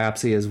muscle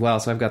biopsy as well.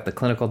 So I've got the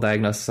clinical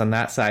diagnosis on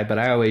that side, but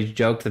I always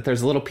joked that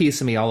there's a little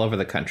piece of me all over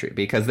the country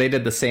because they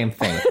did the same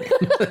thing.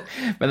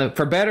 But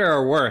for better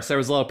or worse, there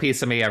was a little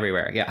piece of me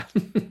everywhere. Yeah.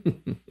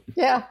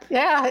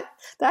 Yeah.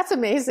 That's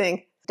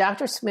amazing.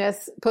 Dr.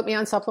 Smith put me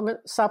on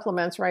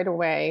supplements right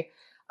away.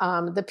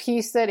 The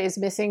piece that is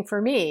missing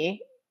for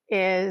me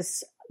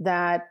is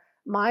that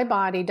my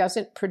body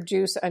doesn't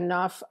produce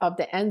enough of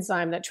the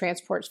enzyme that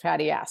transports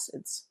fatty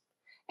acids.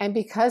 And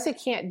because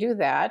it can't do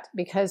that,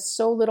 because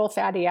so little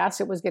fatty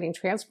acid was getting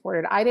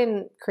transported, I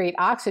didn't create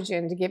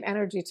oxygen to give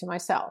energy to my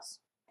cells.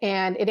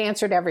 And it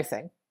answered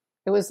everything.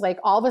 It was like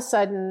all of a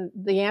sudden,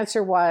 the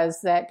answer was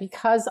that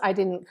because I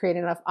didn't create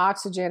enough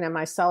oxygen and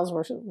my cells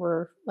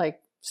were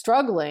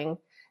struggling,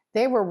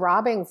 they were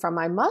robbing from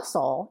my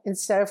muscle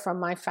instead of from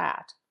my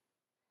fat.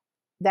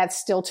 That's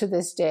still to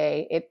this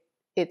day,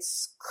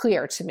 it's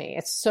clear to me.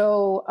 It's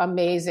so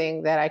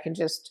amazing that I can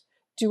just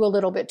do a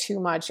little bit too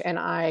much and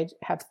I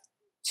have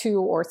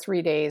 2 or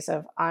 3 days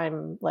of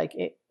I'm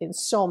in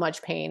so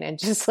much pain, and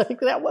just I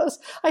think it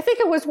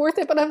was worth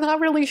it, but I'm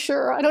not really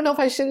sure. I don't know if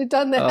I should have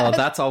done that. Oh,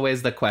 that's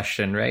always the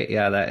question, right?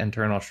 Yeah, that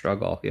internal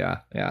struggle. Yeah.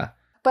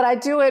 But I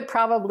do it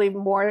probably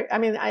more.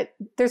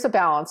 There's a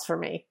balance for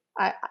me.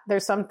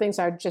 There's some things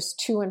that are just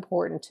too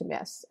important to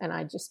miss, and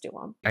I just do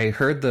them. I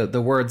heard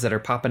the words that are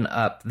popping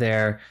up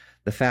there,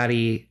 the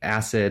fatty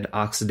acid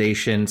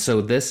oxidation.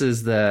 So this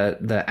is the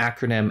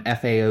acronym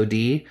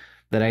FAOD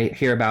that I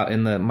hear about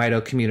in the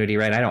mito community,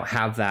 right? I don't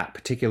have that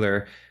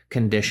particular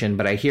condition,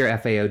 but I hear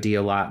FAOD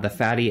a lot, the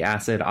fatty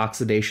acid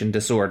oxidation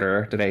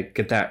disorder. Did I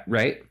get that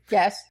right?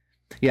 Yes.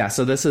 Yeah.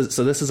 So this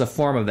is a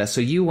form of this.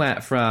 So you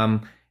went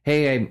from,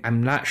 hey,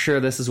 I'm not sure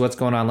this is what's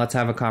going on, let's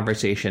have a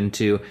conversation,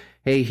 to,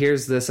 hey,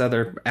 here's this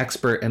other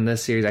expert in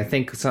this series. I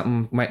think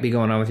something might be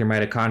going on with your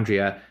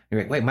mitochondria.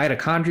 You're like, wait,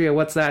 mitochondria?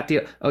 What's that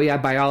deal? Oh yeah,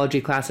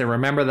 biology class. I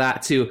remember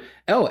that too.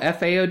 Oh,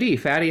 FAOD,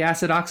 fatty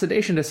acid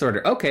oxidation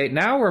disorder. Okay,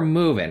 now we're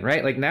moving,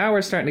 right? Now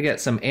we're starting to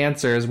get some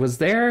answers. Was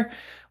there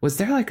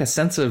a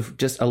sense of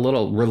just a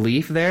little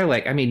relief there?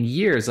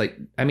 Years,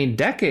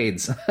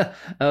 decades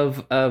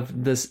of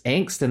this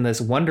angst and this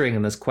wondering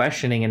and this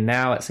questioning, and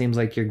now it seems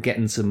like you're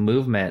getting some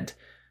movement.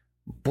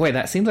 Boy,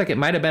 that seems like it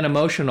might have been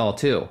emotional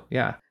too.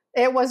 Yeah.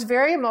 It was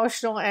very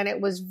emotional, and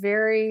it was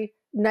very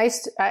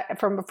nice.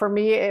 For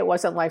me, it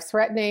wasn't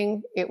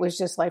life-threatening. It was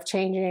just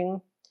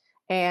life-changing.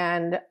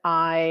 And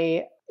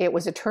it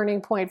was a turning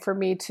point for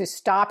me to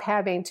stop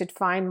having to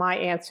find my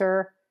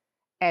answer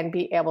and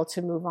be able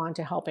to move on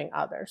to helping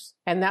others.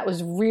 And that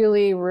was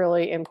really,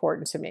 really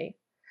important to me.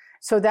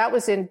 So that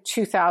was in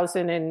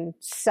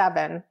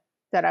 2007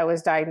 that I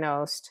was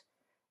diagnosed.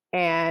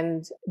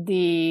 And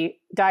the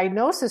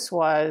diagnosis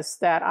was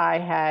that I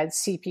had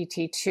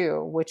CPT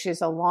II, which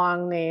is a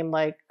long name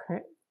like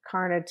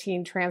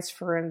carnitine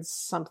transference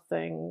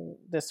something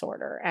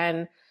disorder.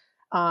 And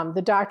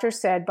the doctor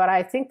said, but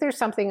I think there's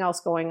something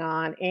else going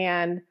on.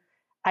 And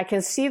I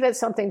can see that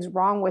something's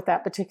wrong with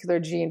that particular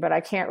gene, but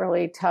I can't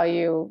really tell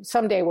you.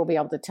 Someday we'll be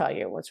able to tell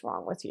you what's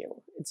wrong with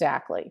you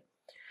exactly.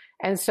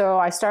 And so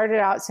I started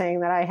out saying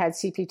that I had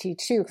CPT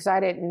II because I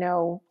didn't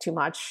know too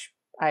much.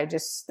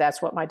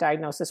 That's what my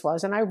diagnosis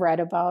was. And I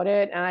read about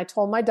it and I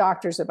told my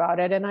doctors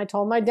about it and I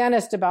told my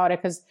dentist about it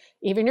because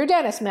even your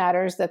dentist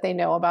matters that they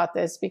know about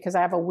this because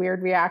I have a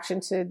weird reaction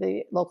to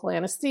the local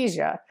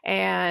anesthesia.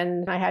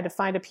 And I had to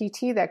find a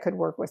PT that could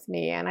work with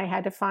me. And I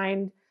had to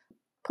find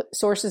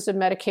sources of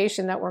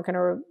medication that weren't going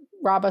to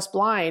rob us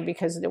blind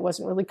because it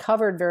wasn't really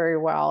covered very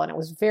well. And it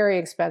was very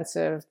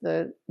expensive.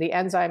 The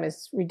enzyme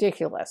is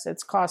ridiculous.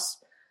 It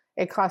cost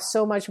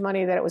so much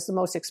money that it was the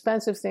most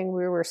expensive thing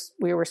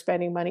we were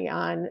spending money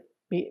on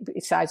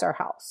besides our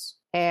house.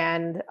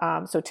 And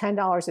so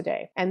 $10 a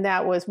day. And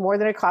that was more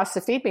than it cost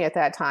to feed me at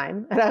that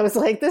time. And I was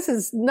like, this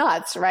is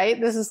nuts,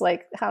 right? This is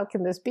like, how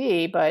can this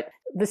be? But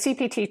the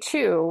CPT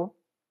II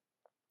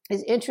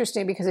is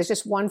interesting because it's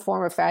just one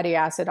form of fatty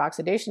acid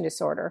oxidation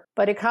disorder.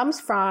 But it comes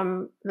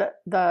from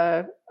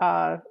there's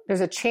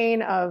a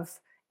chain of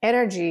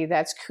energy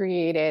that's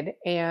created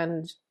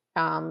and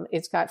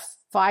it's got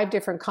 5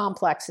 different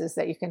complexes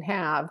that you can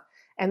have.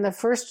 And the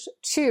first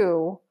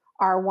 2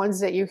 are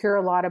ones that you hear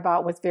a lot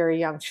about with very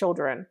young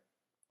children,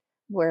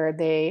 where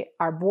they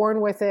are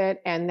born with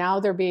it. And now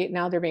they're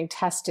being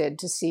tested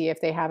to see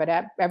if they have it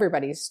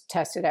everybody's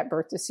tested at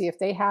birth to see if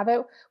they have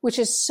it, which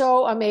is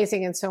so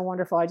amazing and so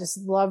wonderful. I just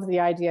love the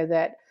idea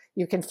that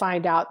you can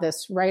find out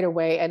this right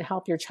away and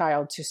help your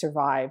child to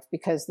survive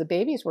because the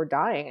babies were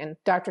dying. And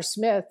Dr.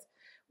 Smith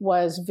he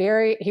was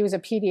a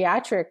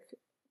pediatric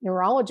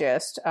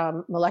neurologist,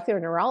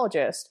 molecular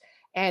neurologist,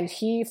 and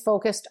he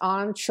focused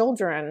on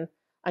children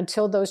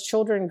until those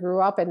children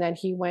grew up. And then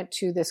he went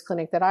to this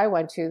clinic that I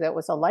went to that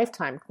was a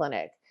lifetime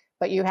clinic,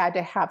 but you had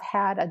to have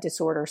had a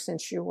disorder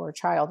since you were a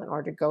child in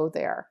order to go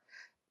there.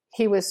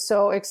 He was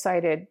so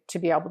excited to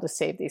be able to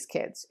save these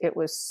kids. It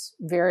was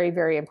very,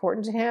 very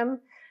important to him.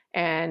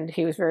 And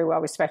he was very well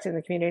respected in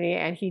the community.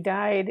 And he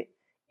died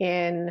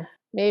in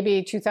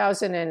maybe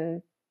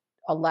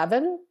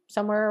 2011,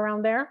 somewhere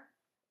around there.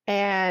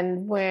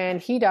 And when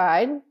he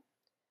died,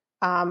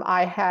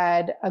 I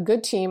had a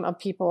good team of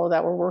people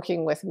that were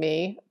working with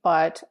me,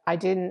 but I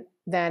didn't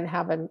then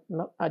have a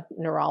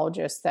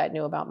neurologist that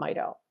knew about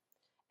mito.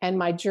 And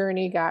my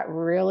journey got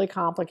really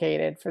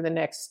complicated for the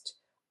next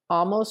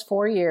almost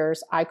 4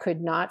 years. I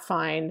could not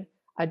find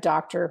a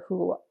doctor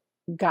who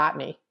got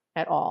me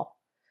at all.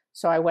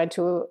 So I went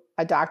to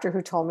a doctor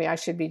who told me I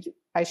should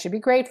be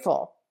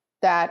grateful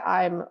that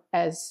I'm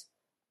as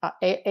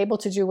able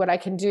to do what I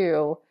can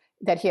do,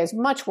 that he has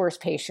much worse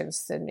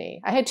patients than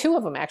me. I had 2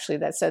 of them actually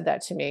that said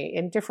that to me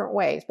in different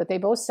ways, but they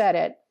both said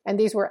it. And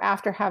these were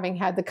after having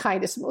had the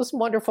kindest, most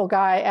wonderful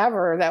guy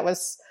ever that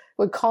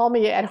would call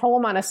me at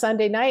home on a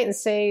Sunday night and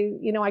say,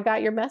 I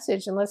got your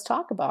message and let's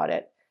talk about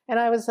it. And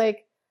I was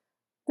like,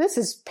 this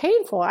is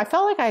painful. I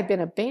felt like I had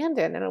been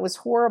abandoned and it was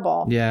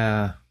horrible.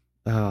 Yeah.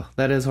 Oh,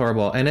 that is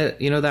horrible. And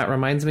that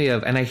reminds me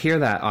of, and I hear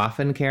that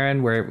often,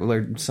 Karen,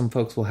 where some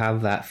folks will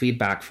have that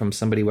feedback from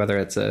somebody, whether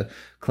it's a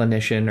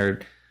clinician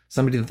or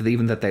somebody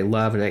that they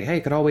love, like, hey,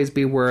 it could always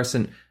be worse.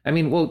 And I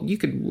mean, well, you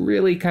could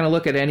really kind of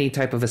look at any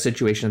type of a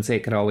situation and say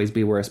it could always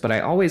be worse. But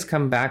I always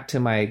come back to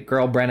my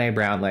girl, Brené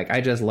Brown. Like,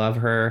 I just love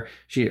her.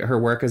 Her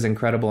work is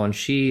incredible. And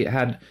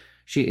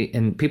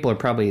and people are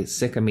probably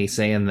sick of me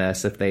saying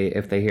this if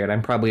they hear it.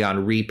 I'm probably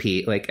on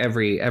repeat, like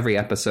every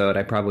episode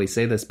I probably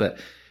say this, but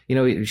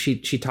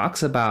she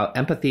talks about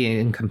empathy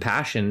and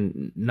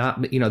compassion.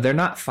 They're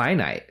not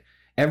finite.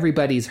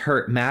 Everybody's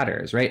hurt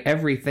matters, right?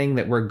 Everything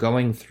that we're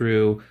going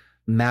through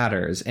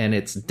matters, and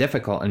it's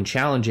difficult and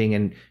challenging,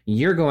 and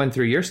you're going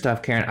through your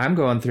stuff, Karen, I'm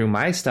going through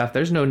my stuff.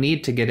 There's no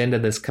need to get into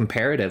this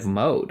comparative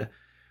mode,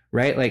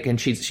 right? Like, and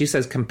she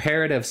says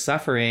comparative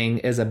suffering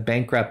is a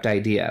bankrupt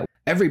idea.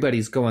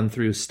 Everybody's going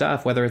through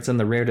stuff, whether it's in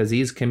the rare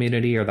disease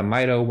community or the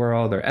mito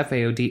world or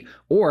FAOD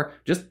or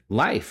just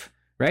life,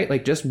 right?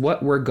 Like, just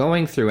what we're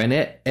going through, and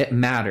it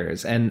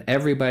matters. And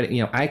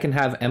everybody, I can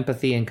have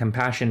empathy and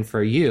compassion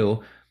for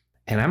you,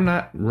 and I'm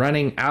not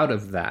running out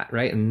of that,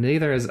 right? And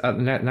neither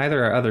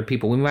are other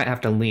people. We might have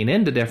to lean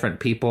into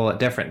different people at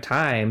different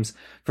times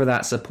for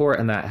that support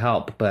and that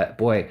help. But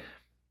boy,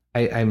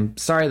 I'm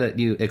sorry that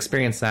you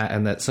experienced that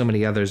and that so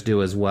many others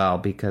do as well,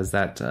 because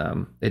that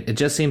it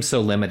just seems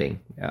so limiting.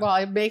 Yeah.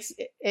 Well,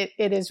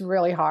 it is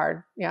really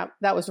hard. Yeah,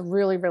 that was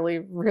really, really,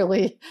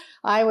 really.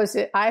 I was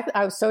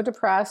so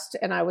depressed,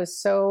 and I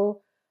was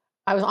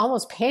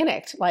almost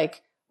panicked.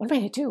 Like, what am I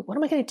going to do? What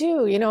am I going to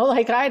do?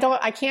 Like,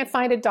 I can't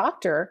find a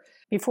doctor.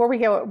 Before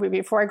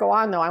I go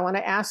on though, I want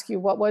to ask you,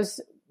 what was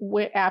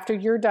after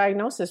your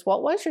diagnosis,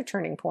 what was your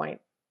turning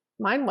point?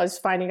 Mine was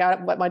finding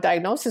out what my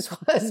diagnosis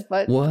was,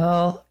 but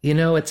well,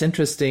 it's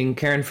interesting,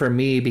 Karen, for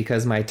me,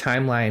 because my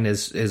timeline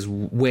is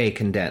way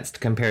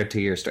condensed compared to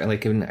your story.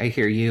 Like when I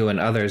hear you and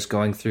others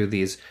going through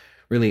these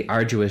really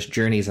arduous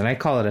journeys, and I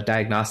call it a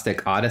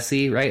diagnostic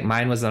odyssey, right?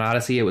 Mine was an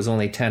odyssey. It was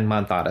only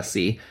 10-month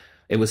odyssey.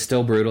 It was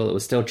still brutal. It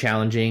was still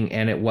challenging,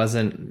 and it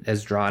wasn't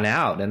as drawn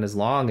out and as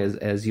long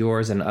as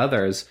yours and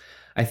others.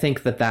 I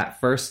think that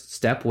first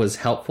step was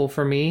helpful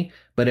for me,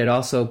 but it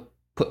also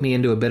put me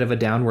into a bit of a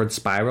downward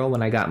spiral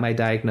when I got my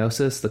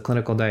diagnosis, the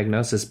clinical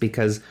diagnosis,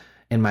 because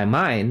in my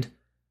mind,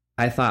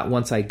 I thought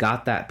once I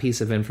got that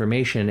piece of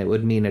information, it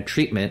would mean a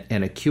treatment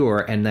and a cure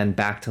and then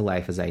back to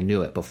life as I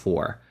knew it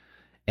before.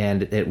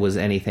 And it was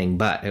anything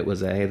but. It was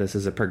hey, this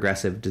is a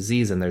progressive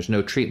disease and there's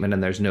no treatment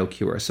and there's no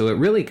cure. So it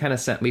really kind of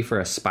sent me for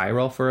a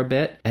spiral for a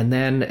bit. And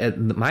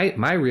then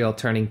my real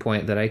turning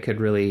point that I could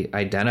really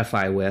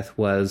identify with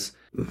was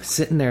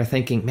sitting there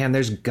thinking, man,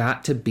 there's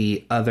got to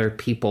be other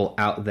people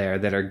out there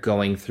that are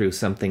going through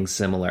something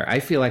similar.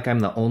 I feel like I'm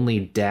the only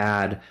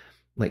dad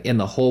like in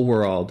the whole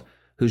world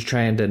who's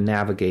trying to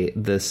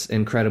navigate this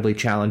incredibly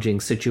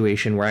challenging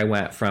situation where I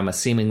went from a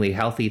seemingly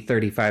healthy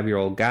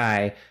 35-year-old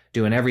guy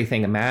doing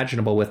everything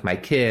imaginable with my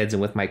kids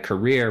and with my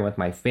career, with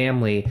my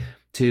family,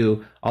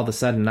 to all of a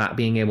sudden not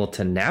being able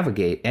to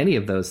navigate any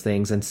of those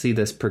things and see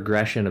this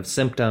progression of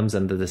symptoms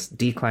and this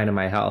decline in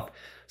my health.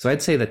 So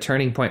I'd say the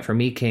turning point for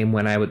me came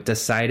when I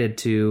decided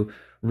to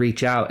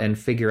reach out and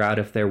figure out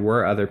if there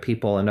were other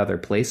people in other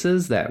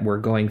places that were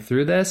going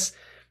through this.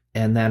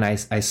 And then I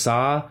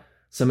saw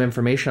some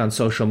information on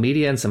social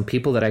media and some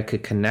people that I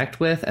could connect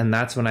with. And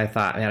that's when I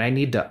thought, man, I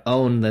need to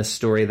own this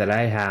story that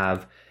I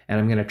have. And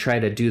I'm going to try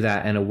to do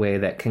that in a way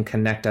that can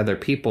connect other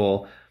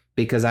people,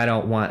 because I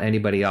don't want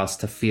anybody else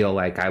to feel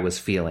like I was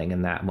feeling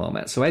in that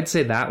moment. So I'd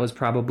say that was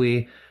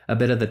probably a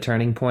bit of the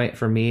turning point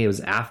for me. It was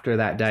after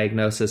that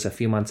diagnosis, a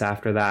few months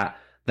after that,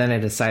 then I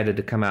decided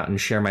to come out and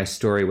share my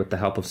story with the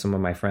help of some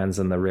of my friends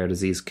in the rare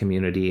disease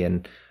community.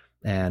 And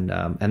then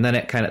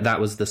it that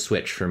was the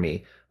switch for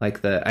me.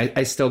 Like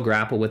I still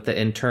grapple with the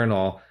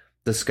internal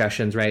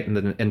discussions, right? And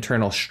the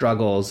internal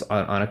struggles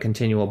on a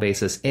continual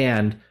basis.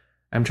 And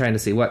I'm trying to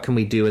see, what can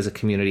we do as a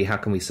community? How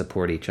can we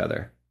support each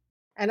other?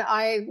 And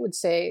I would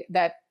say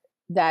that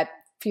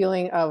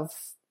feeling of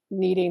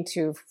needing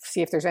to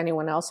see if there's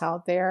anyone else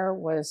out there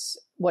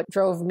was what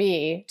drove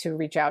me to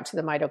reach out to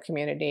the mito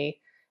community.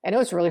 And it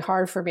was really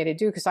hard for me to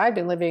do because I'd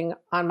been living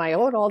on my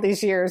own all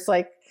these years,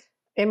 like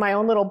in my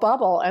own little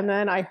bubble. And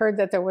then I heard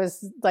that there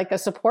was like a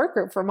support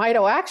group for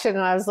MitoAction. And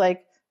I was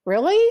like,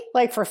 really?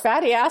 Like for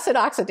fatty acid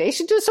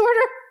oxidation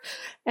disorder?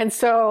 And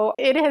so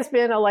it has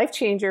been a life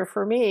changer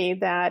for me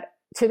that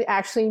to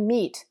actually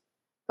meet,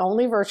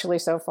 only virtually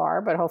so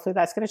far, but hopefully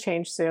that's going to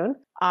change soon.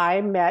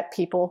 I met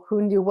people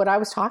who knew what I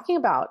was talking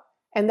about.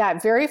 And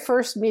that very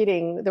first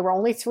meeting, there were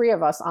only 3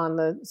 of us on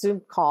the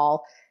Zoom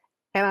call.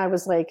 And I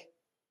was like,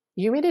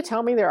 you mean to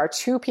tell me there are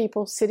 2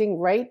 people sitting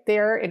right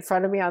there in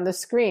front of me on the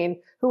screen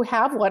who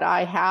have what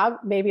I have,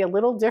 maybe a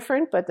little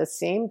different, but the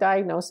same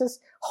diagnosis?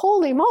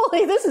 Holy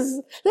moly, this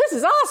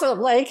is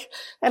awesome. Like,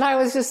 and I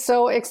was just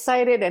so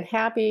excited and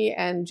happy,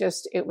 and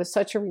just, it was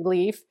such a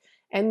relief.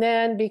 And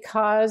then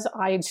because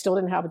I still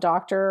didn't have a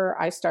doctor,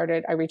 I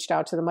reached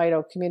out to the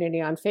mito community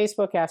on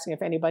Facebook, asking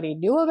if anybody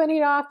knew of any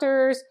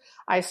doctors.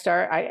 I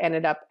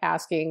ended up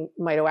asking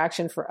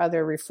MitoAction for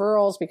other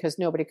referrals because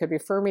nobody could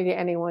refer me to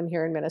anyone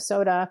here in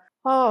Minnesota.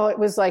 Oh, it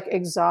was like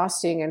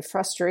exhausting and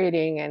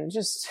frustrating and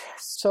just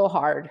so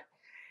hard.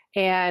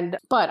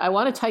 But I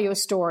want to tell you a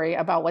story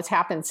about what's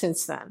happened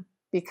since then,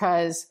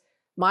 because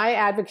my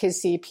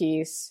advocacy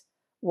piece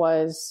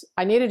was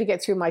I needed to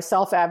get through my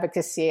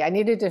self-advocacy. I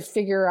needed to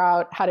figure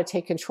out how to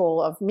take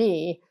control of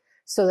me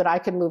so that I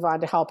could move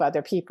on to help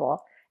other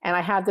people. And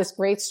I have this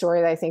great story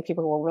that I think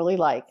people will really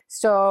like.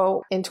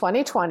 So in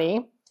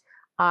 2020,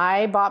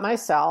 I bought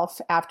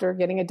myself, after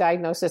getting a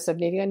diagnosis of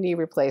needing a knee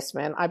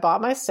replacement, I bought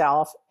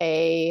myself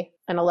an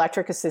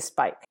electric assist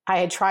bike. I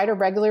had tried a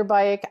regular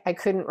bike. I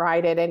couldn't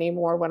ride it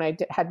anymore when I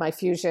had my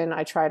fusion.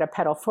 I tried a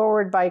pedal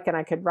forward bike and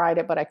I could ride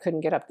it, but I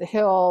couldn't get up the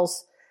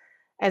hills.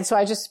 And so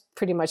I just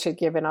pretty much had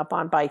given up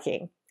on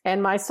biking.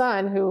 And my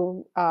son,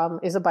 who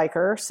is a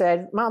biker,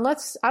 said, Mom,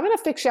 I'm going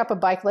to fix you up a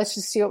bike. Let's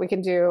just see what we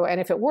can do.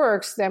 And if it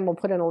works, then we'll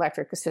put an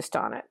electric assist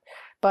on it.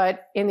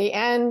 But in the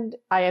end,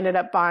 I ended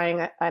up buying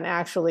an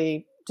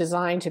actually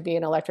designed to be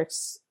an electric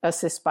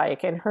assist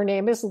bike. And her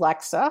name is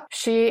Lexa.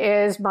 She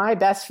is my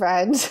best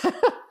friend.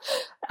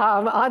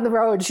 On the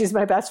road, she's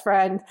my best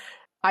friend.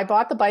 I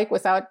bought the bike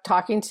without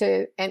talking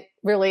to, and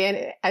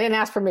I didn't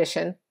ask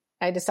permission.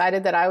 I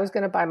decided that I was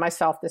going to buy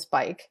myself this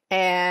bike,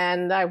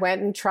 and I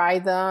went and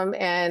tried them,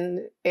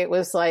 and it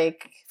was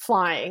like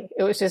flying.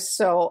 It was just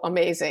so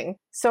amazing.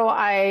 So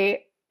I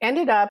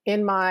ended up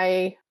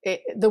the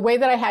way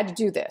that I had to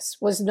do this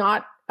was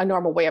not a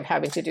normal way of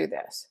having to do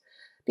this,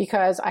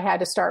 because I had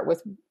to start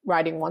with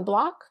riding 1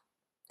 block.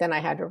 Then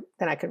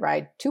I could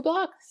ride 2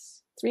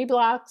 blocks, 3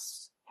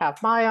 blocks,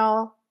 half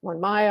mile,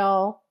 1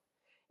 mile.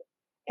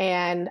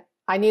 And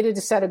I needed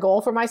to set a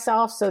goal for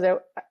myself so that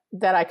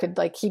that I could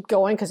like keep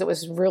going because it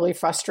was really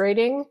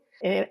frustrating.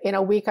 In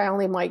a week, I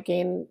only might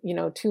gain,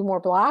 2 more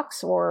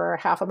blocks or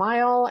half a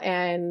mile.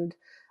 And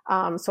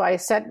so I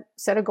set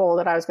a goal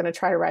that I was going to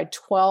try to ride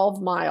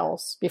 12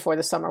 miles before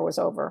the summer was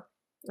over.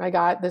 I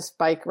got this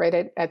bike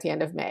right at the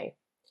end of May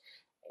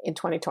in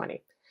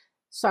 2020.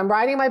 So I'm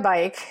riding my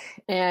bike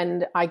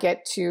and I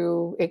get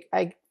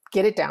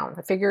it down,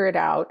 I figure it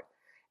out.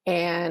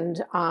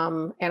 And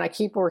I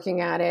keep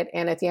working at it.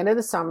 And at the end of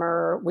the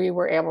summer, we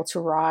were able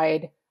to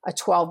ride a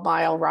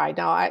 12-mile ride.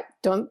 Now, I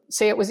don't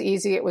say it was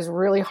easy. It was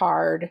really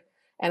hard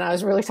and I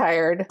was really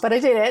tired, but I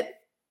did it.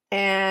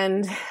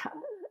 And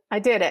I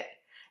did it.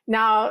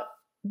 Now,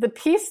 the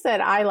piece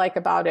that I like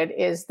about it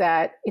is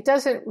that it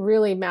doesn't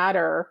really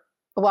matter.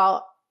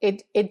 Well,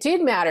 it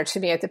did matter to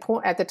me at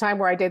the time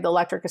where I did the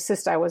electric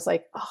assist. I was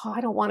like, oh,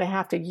 I don't want to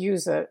have to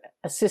use a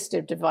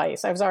assistive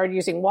device. I was already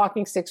using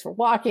walking sticks for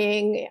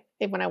walking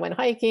when I went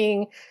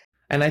hiking.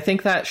 And I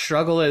think that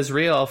struggle is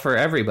real for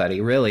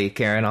everybody, really,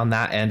 Karen, on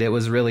that end. It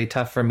was really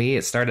tough for me.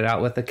 It started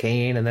out with the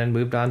cane and then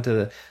moved on to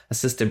the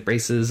assisted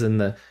braces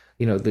and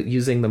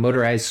using the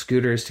motorized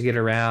scooters to get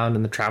around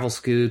and the travel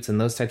scoots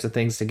and those types of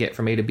things to get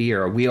from A to B,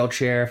 or a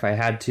wheelchair if I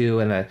had to,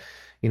 and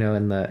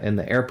in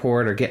the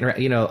airport, or getting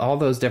around, all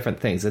those different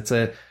things.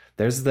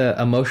 There's the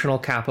emotional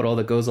capital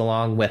that goes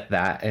along with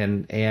that.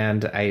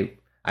 And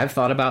I've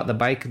thought about the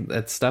bike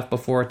stuff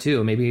before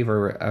too, maybe even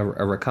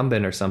a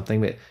recumbent or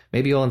something, but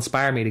maybe you'll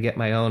inspire me to get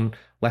my own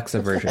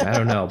Lexa version. I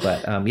don't know,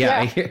 but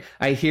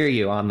I hear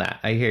you on that.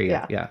 I hear you.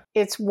 Yeah.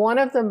 It's one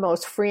of the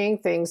most freeing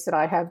things that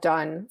I have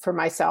done for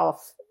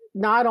myself,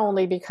 not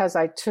only because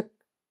I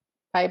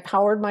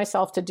empowered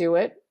myself to do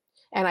it,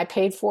 and I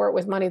paid for it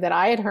with money that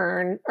I had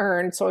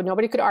earned, so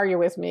nobody could argue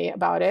with me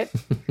about it.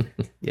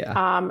 Yeah.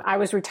 I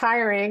was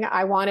retiring.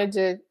 I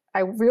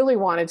really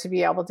wanted to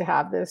be able to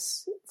have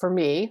this for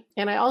me.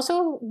 And I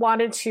also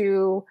wanted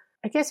to,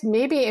 I guess,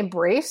 maybe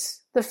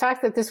embrace the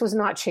fact that this was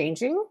not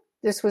changing.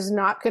 This was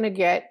not going to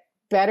get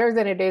better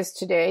than it is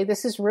today.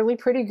 This is really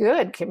pretty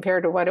good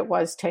compared to what it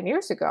was 10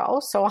 years ago.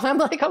 So I'm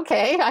like,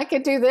 okay, I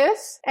could do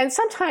this. And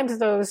sometimes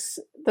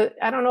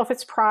I don't know if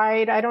it's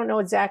pride. I don't know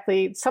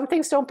exactly. Some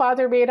things don't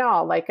bother me at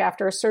all. Like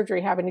after a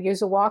surgery, having to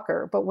use a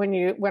walker. But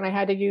when I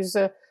had to use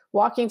a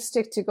walking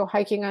stick to go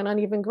hiking on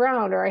uneven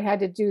ground, or I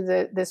had to do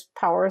this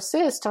power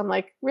assist, I'm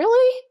like,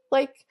 really?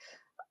 Like,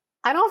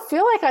 I don't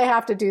feel like I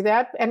have to do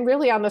that. And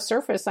really on the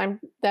surface,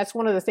 that's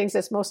one of the things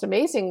that's most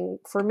amazing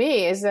for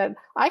me, is that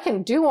I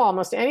can do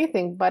almost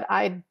anything, but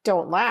I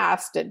don't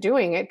last at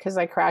doing it because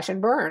I crash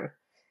and burn.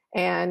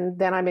 And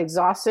then I'm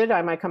exhausted.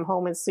 I might come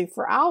home and sleep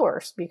for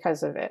hours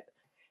because of it.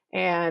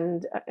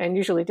 And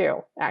usually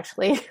do,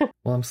 actually.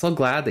 Well, I'm so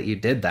glad that you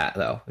did that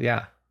though.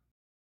 Yeah.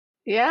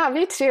 Yeah,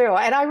 me too.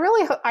 And I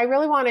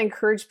really want to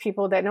encourage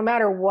people that no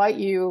matter what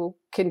you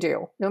can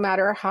do, no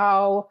matter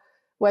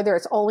whether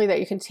it's only that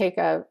you can take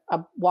a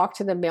walk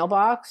to the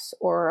mailbox,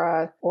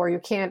 or you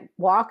can't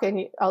walk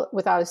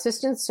without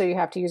assistance, so you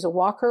have to use a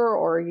walker,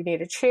 or you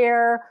need a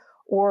chair,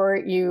 or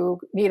you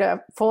need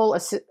a full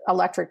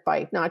electric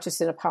bike, not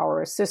just in a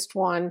power assist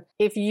one.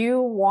 If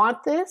you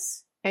want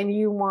this and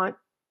you want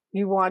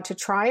to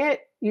try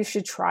it, you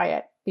should try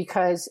it,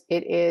 because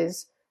it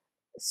is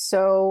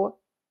so.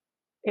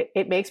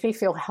 It makes me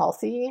feel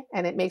healthy,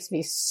 and it makes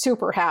me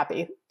super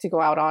happy to go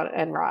out on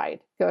and ride.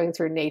 Going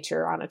through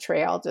nature on a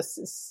trail just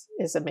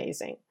is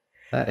amazing.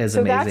 That is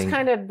amazing.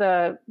 So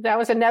that's that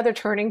was another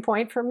turning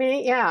point for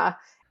me. Yeah.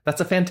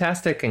 That's a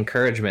fantastic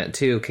encouragement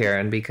too,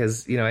 Karen,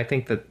 because, I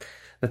think that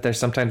there's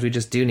sometimes we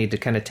just do need to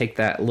kind of take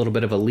that little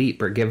bit of a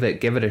leap, or give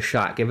it a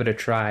shot, give it a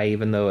try,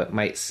 even though it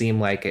might seem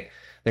like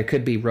there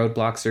could be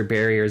roadblocks or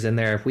barriers in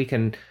there. If we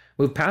can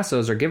move past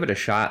those or give it a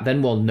shot,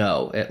 then we'll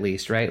know, at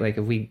least, right? Like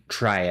if we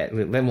try it,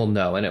 then we'll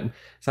know. And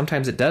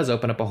sometimes it does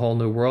open up a whole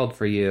new world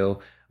for you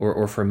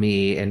or for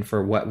me, and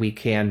for what we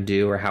can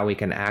do or how we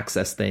can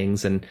access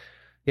things. And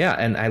yeah,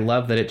 and I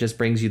love that it just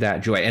brings you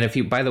that joy. And if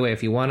you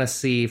want to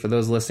see, for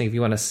those listening, if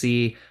you want to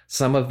see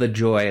some of the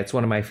joy, it's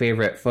one of my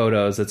favorite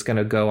photos. It's going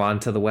to go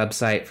onto the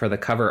website for the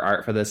cover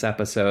art for this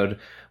episode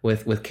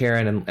with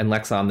Karen and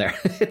Lex on there.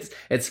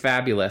 It's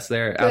fabulous.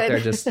 They're out there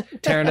just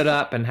tearing it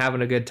up and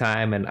having a good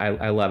time. And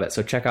I love it.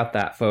 So check out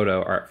that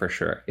photo art for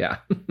sure. Yeah.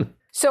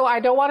 So I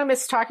don't want to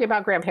miss talking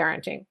about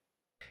grandparenting.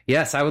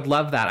 Yes, I would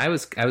love that. I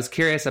was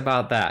curious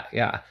about that.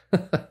 Yeah.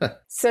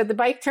 So the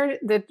bike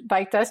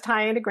does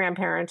tie into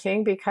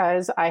grandparenting,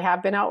 because I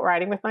have been out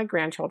riding with my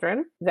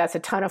grandchildren. That's a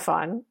ton of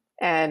fun,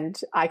 and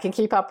I can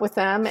keep up with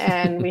them,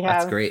 and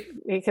That's great.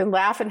 We can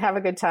laugh and have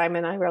a good time,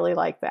 and I really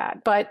like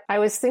that. But I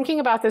was thinking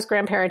about this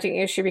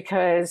grandparenting issue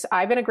because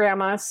I've been a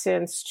grandma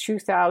since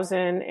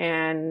 2000,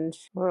 and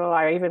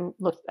I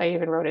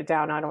even wrote it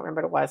down. I don't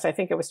remember what it was. I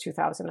think it was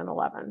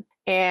 2011.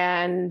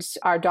 And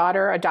our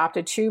daughter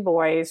adopted 2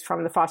 boys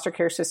from the foster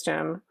care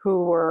system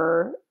who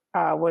were,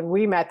 when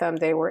we met them,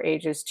 they were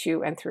ages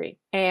 2 and 3.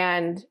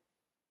 And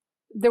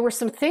there were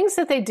some things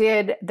that they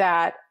did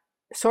that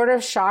sort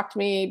of shocked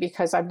me,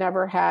 because I've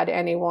never had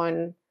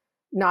anyone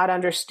not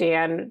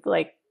understand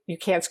like you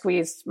can't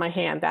squeeze my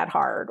hand that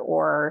hard,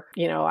 or,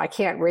 I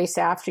can't race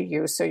after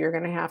you, so you're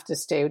going to have to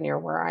stay near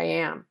where I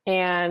am.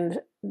 And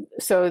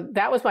so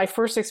that was my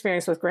first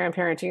experience with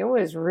grandparenting. It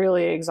was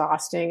really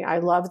exhausting. I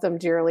loved them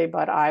dearly,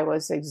 but I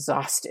was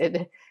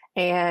exhausted.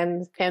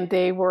 And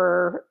they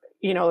were,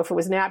 if it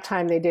was nap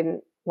time, they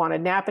didn't want to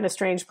nap in a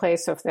strange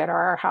place. So if they're at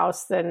our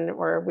house,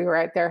 or we were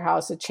at their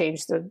house, it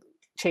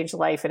changed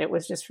life. And it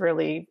was just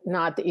really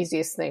not the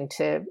easiest thing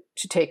to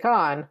take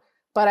on.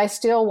 But I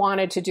still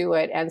wanted to do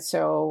it. And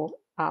so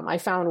I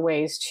found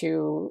ways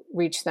to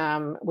reach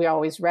them. We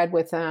always read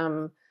with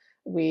them.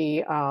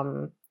 We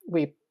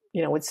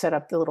would set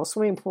up the little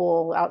swimming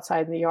pool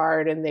outside in the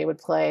yard, and they would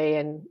play,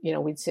 and,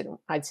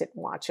 I'd sit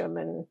and watch them,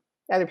 and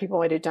other people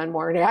might have done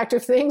more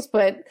interactive things,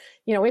 but,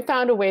 we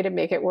found a way to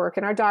make it work.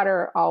 And our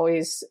daughter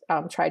always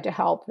tried to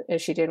help, and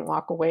she didn't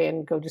walk away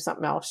and go do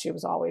something else. She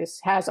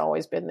has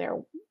always been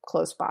there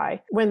close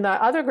by. When the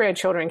other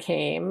grandchildren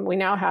came, we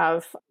now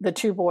have the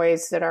two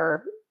boys that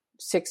are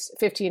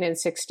 15 and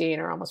 16,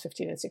 or almost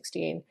 15 and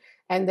 16.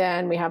 And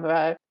then we have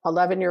a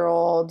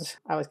 11-year-old,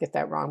 I always get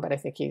that wrong, but I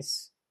think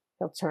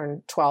he'll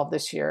turn 12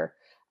 this year.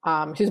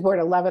 Who's born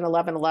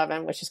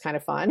 11/11/11, which is kind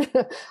of fun.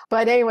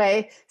 But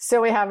anyway,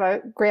 so we have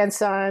a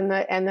grandson,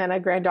 and then a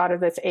granddaughter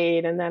that's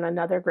 8, and then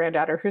another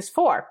granddaughter who's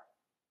 4.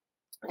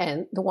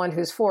 And the one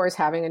who's 4 is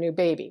having a new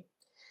baby.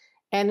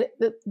 And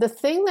the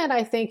thing that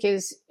I think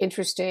is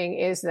interesting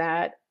is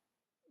that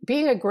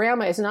being a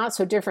grandma is not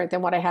so different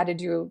than what I had to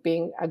do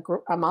being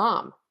a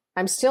mom.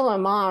 I'm still a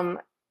mom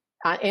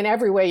in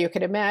every way you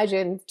could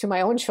imagine to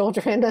my own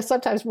children,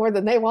 sometimes more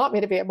than they want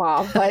me to be a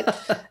mom. But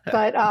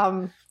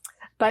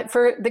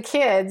for the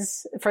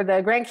kids, for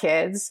the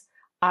grandkids,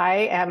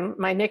 I am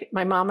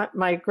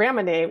my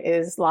grandma name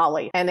is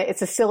Lolly. And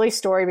it's a silly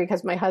story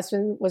because my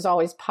husband was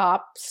always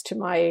Pops to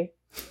my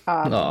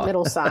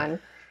middle son.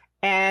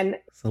 And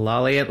so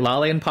Lolly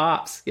and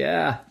Pops.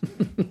 Yeah.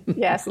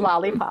 Yes,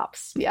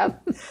 lollipops.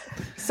 Yep.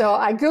 So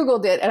I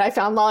Googled it and I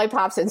found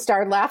lollipops and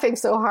started laughing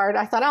so hard.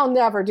 I thought I'll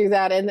never do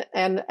that.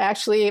 And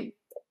actually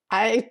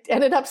I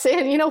ended up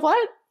saying, you know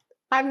what?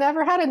 I've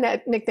never had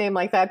a nickname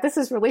like that. This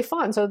is really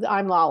fun. So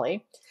I'm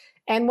Lolly.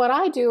 And what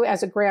I do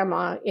as a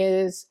grandma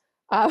is,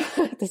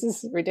 this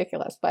is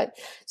ridiculous, but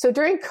so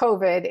during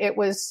COVID,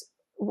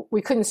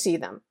 we couldn't see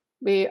them.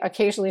 We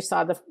occasionally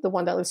saw the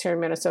one that lives here in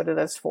Minnesota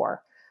that's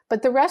 4.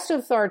 But the rest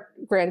of our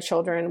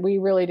grandchildren, we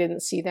really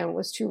didn't see them. It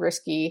was too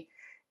risky.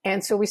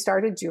 And so we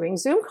started doing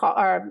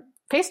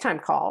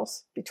FaceTime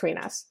calls between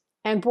us.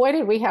 And boy,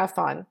 did we have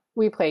fun.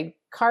 We played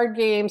card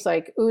games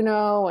like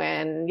Uno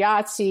and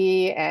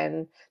Yahtzee,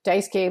 and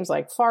dice games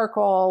like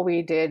Farkle.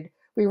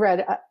 We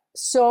read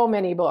so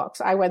many books.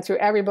 I went through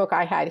every book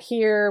I had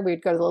here.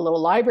 We'd go to the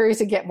little libraries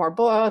to get more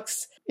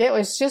books. It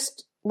was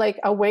just like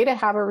a way to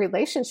have a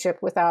relationship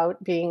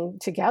without being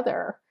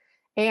together.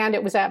 And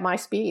it was at my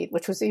speed,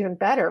 which was even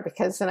better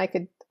because then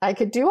I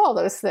could do all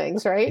those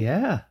things, right?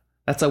 Yeah.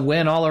 That's a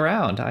win all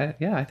around.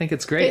 I think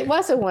it's great. It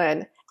was a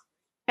win.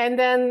 And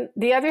then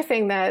the other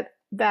thing that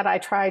I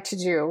try to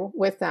do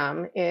with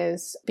them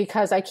is,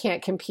 because I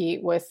can't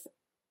compete with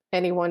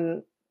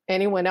anyone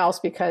else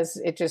because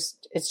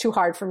it's too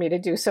hard for me to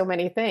do so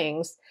many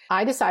things.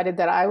 I decided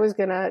that I was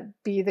going to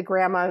be the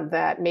grandma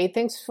that made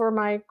things for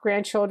my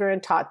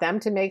grandchildren, taught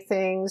them to make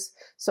things.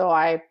 So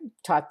I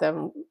taught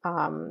them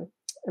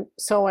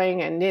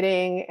sewing and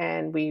knitting,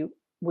 and we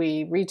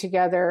read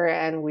together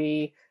and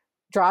we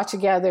draw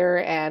together,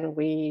 and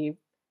we,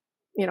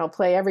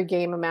 play every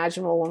game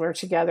imaginable when we're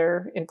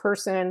together in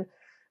person.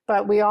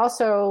 But we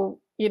also,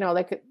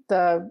 like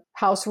the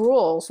house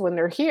rules when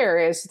they're here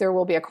is there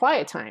will be a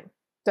quiet time.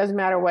 Doesn't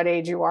matter what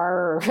age you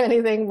are or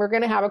anything, we're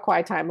going to have a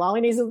quiet time.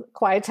 Lolly needs a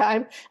quiet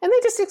time. And they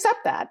just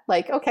accept that.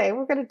 Like, okay,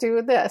 we're going to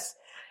do this.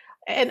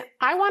 And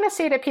I want to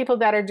say to people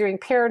that are doing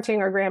parenting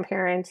or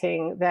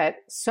grandparenting that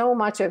so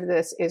much of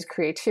this is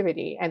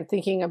creativity and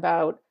thinking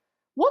about,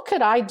 what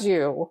could I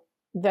do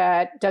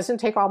that doesn't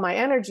take all my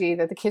energy,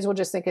 that the kids will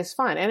just think is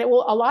fun? And a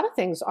lot of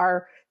things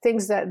are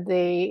things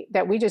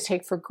that we just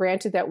take for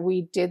granted that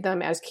we did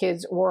them as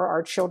kids or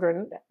our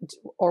children,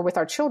 or with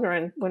our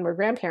children when we're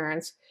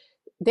grandparents.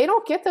 They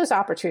don't get those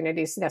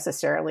opportunities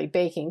necessarily.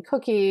 Baking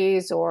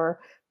cookies, or,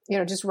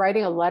 just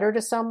writing a letter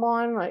to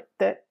someone like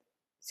that.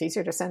 It's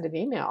easier to send an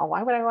email.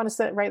 Why would I want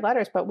to write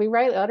letters? But we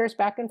write letters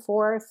back and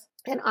forth.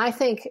 And I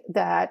think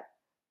that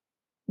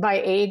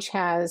my age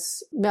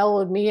has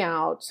mellowed me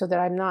out so that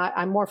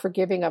I'm more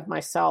forgiving of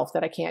myself,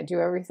 that I can't do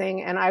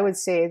everything. And I would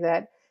say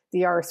that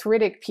the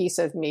arthritic piece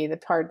of me, the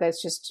part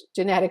that's just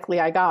genetically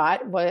I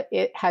got, but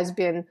it has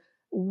been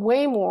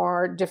way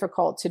more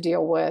difficult to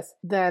deal with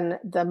than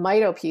the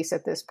mito piece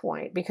at this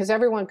point, because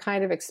everyone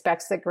kind of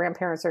expects that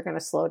grandparents are going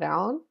to slow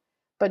down,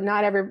 but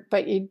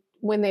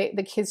when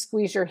the kids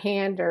squeeze your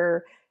hand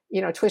or,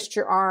 twist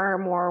your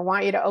arm or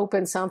want you to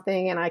open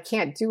something and I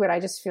can't do it, I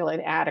just feel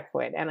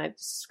inadequate. And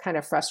it's kind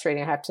of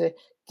frustrating. I have to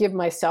give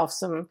myself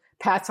some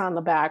pats on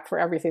the back for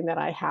everything that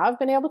I have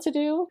been able to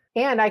do.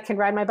 And I can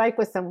ride my bike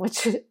with them,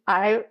 which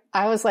I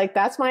was like,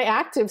 that's my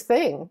active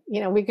thing.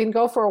 We can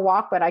go for a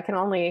walk, but I can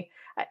only,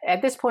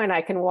 at this point,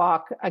 I can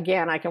walk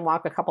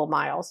a couple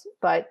miles.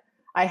 But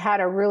I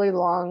had a really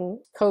long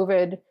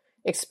COVID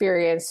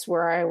experience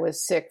where I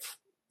was sick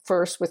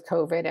first with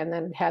COVID and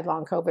then had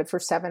long COVID for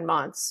 7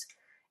 months.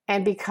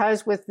 And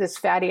because with this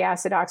fatty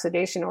acid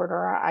oxidation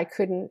disorder, I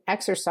couldn't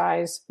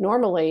exercise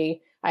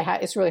normally.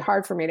 It's really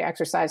hard for me to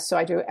exercise. So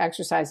I do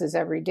exercises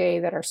every day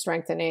that are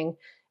strengthening.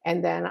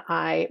 And then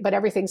but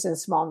everything's in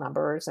small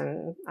numbers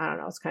and I don't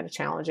know, it's kind of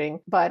challenging,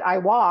 but I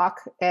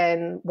walk,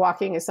 and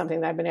walking is something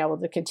that I've been able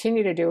to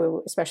continue to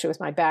do, especially with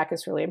my back,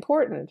 is really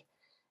important.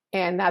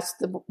 And that's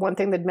the one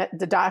thing that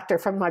the doctor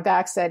from my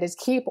back said is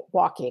keep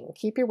walking,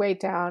 keep your weight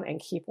down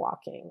and keep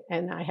walking.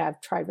 And I have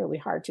tried really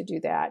hard to do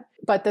that.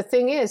 But the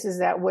thing is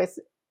that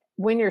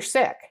when you're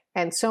sick,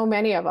 and so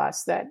many of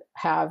us that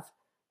have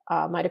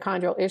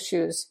mitochondrial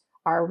issues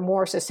are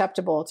more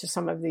susceptible to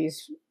some of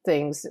these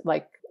things,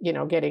 like,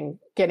 getting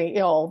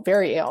ill,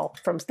 very ill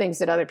from things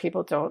that other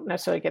people don't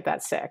necessarily get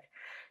that sick.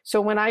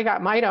 So when I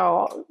got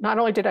mito, not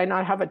only did I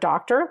not have a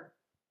doctor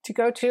to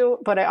go to,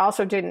 but they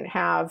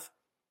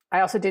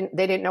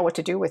didn't know what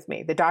to do with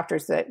me. The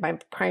doctors that my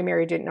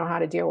primary didn't know how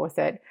to deal with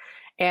it.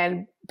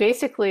 And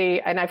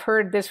basically, and I've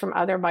heard this from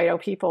other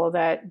mito people,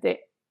 that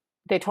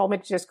they told me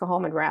to just go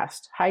home and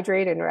rest,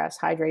 hydrate and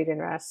rest.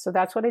 So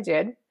that's what I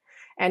did.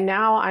 And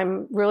now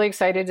I'm really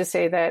excited to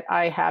say that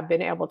I have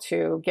been able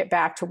to get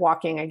back to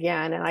walking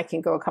again, and I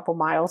can go a couple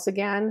miles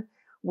again,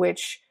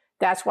 which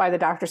that's why the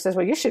doctor says,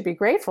 well, you should be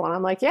grateful. And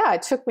I'm like, yeah,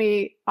 it took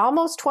me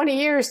almost 20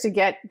 years to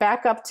get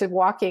back up to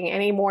walking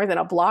any more than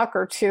a block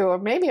or two, or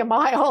maybe a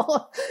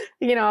mile,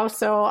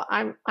 so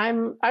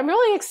I'm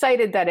really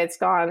excited that it's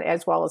gone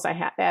as well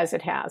as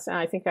it has. And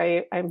I think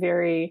I'm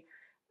very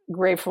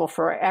grateful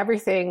for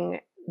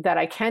everything that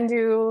I can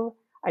do.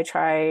 I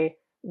try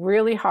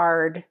really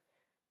hard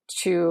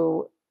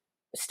to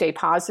stay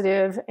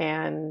positive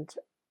and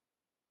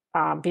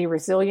be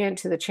resilient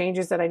to the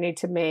changes that I need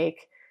to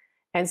make.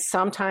 And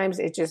sometimes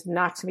it just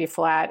knocks me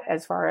flat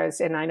as far as,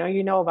 and I know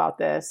you know about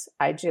this,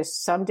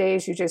 some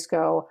days you just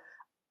go,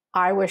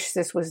 I wish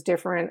this was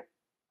different.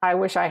 I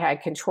wish I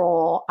had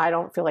control. I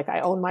don't feel like I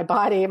own my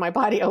body. My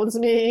body owns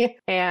me.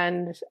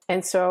 And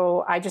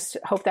so I just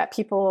hope that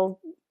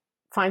people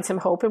find some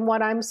hope in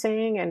what I'm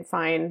saying and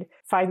find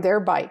their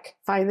bike,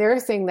 find their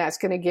thing that's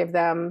going to give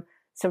them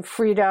some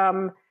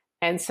freedom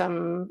and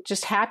some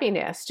just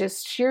happiness,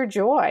 just sheer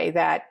joy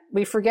that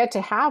we forget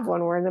to have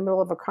when we're in the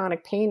middle of a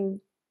chronic pain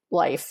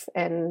life.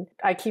 And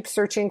I keep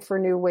searching for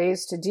new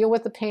ways to deal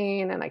with the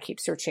pain. And I keep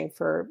searching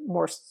for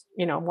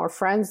more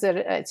friends. That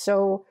it's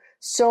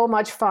so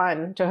much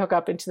fun to hook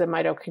up into the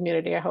mito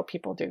community. I hope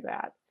people do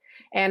that.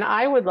 And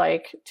I would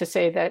like to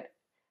say that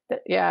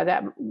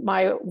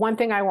my one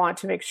thing I want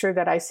to make sure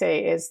that I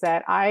say is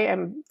that I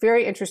am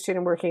very interested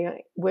in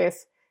working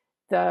with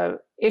the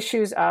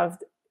issues of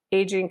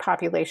aging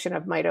population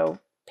of mito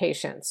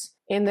patients,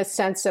 in the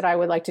sense that I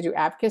would like to do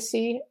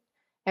advocacy.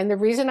 And the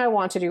reason I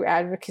want to do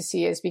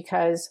advocacy is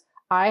because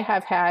I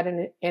have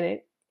had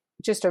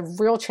just a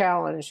real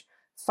challenge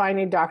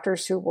finding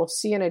doctors who will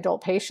see an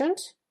adult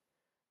patient,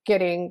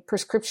 getting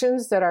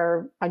prescriptions that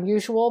are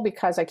unusual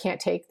because I can't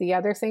take the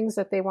other things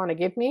that they want to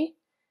give me,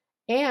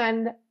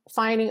 and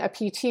finding a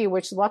PT,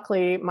 which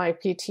luckily my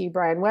PT,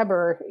 Brian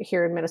Weber,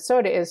 here in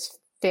Minnesota, is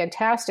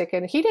fantastic.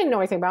 And he didn't know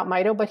anything about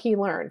mito, but he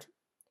learned.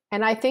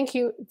 And I think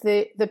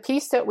the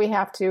piece that we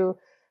have to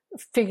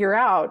figure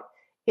out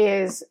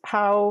is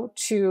how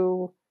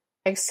to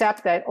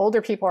accept that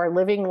older people are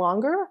living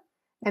longer,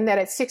 and that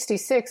at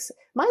 66,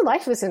 my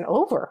life isn't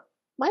over.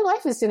 My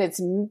life is in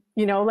its,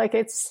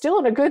 it's still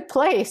in a good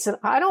place, and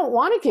I don't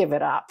want to give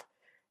it up.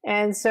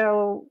 And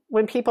so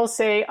when people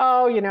say,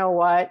 oh, you know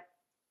what,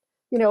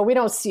 we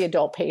don't see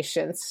adult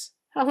patients,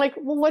 I'm like,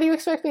 well, what do you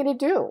expect me to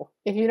do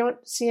if you don't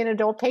see an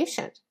adult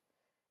patient?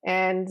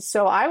 And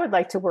so I would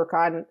like to work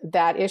on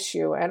that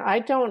issue. And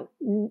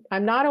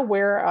I'm not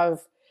aware of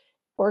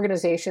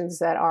organizations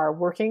that are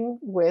working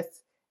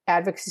with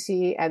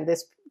advocacy and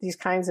these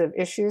kinds of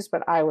issues,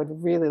 but I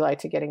would really like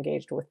to get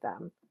engaged with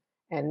them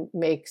and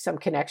make some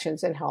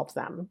connections and help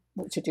them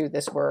to do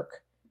this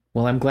work.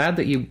 Well, I'm glad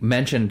that you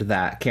mentioned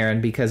that, Karen,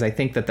 because I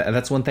think that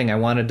that's one thing I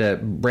wanted to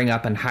bring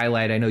up and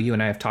highlight. I know you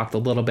and I have talked a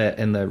little bit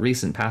in the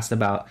recent past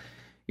about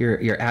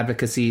your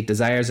advocacy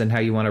desires and how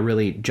you want to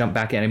really jump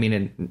back in. I mean,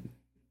 in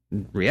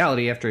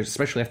reality,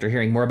 especially after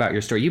hearing more about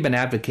your story, you've been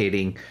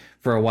advocating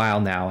for a while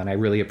now, and I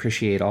really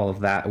appreciate all of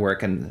that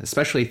work, and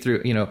especially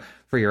through,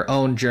 for your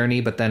own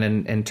journey, but then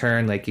in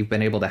turn, like, you've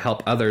been able to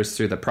help others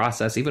through the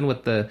process, even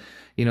with the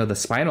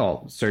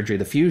spinal surgery,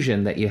 the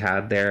fusion that you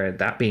had there,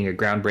 that being a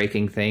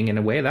groundbreaking thing. In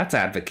a way, that's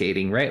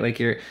advocating, right? Like,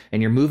 you're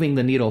moving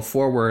the needle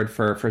forward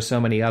for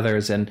so many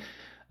others. And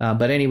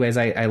but anyways,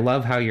 I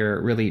love how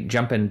you're really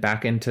jumping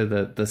back into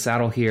the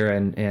saddle here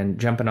and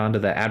jumping onto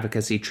the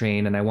advocacy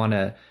train. And I want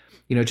to,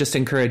 just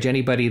encourage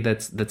anybody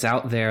that's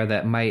out there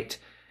that might,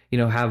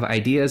 have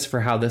ideas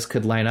for how this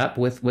could line up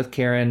with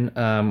Karen,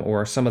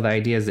 or some of the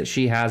ideas that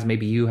she has,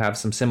 maybe you have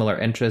some similar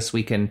interests,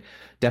 we can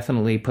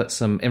definitely put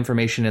some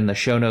information in the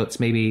show notes.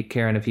 Maybe,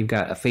 Karen, if you've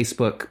got a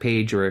Facebook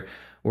page or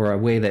a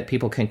way that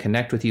people can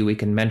connect with you, we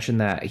can mention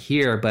that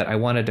here. But I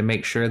wanted to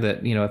make sure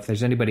that, if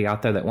there's anybody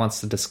out there that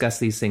wants to discuss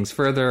these things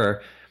further,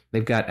 or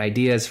they've got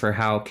ideas for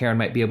how Karen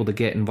might be able to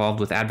get involved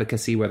with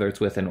advocacy, whether it's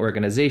with an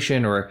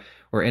organization or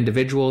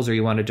individuals, or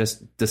you want to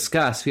just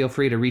discuss, feel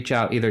free to reach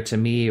out either to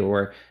me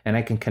and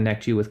I can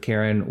connect you with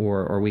Karen,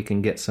 or we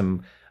can get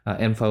some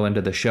info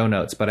into the show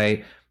notes. But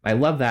I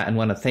love that and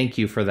want to thank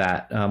you for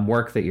that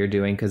work that you're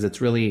doing, because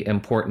it's really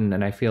important.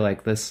 And I feel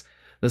like this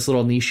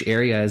little niche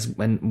area is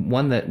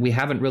one that we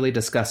haven't really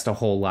discussed a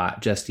whole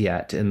lot just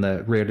yet in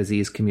the rare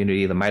disease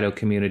community, the mito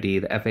community,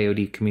 the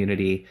FAOD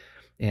community.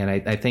 And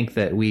I think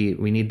that we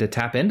need to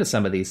tap into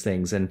some of these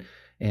things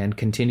and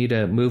continue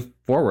to move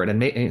forward.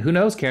 And who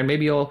knows, Karen,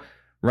 maybe you'll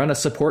run a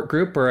support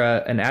group or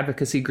an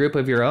advocacy group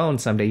of your own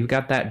someday. You've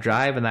got that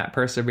drive and that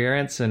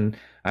perseverance, and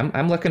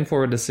I'm looking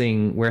forward to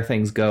seeing where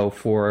things go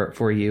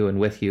for you and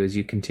with you as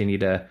you continue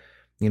to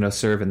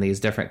serve in these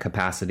different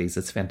capacities.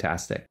 It's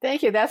fantastic.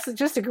 Thank you. That's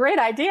just a great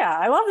idea.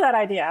 I love that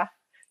idea.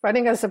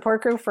 Running a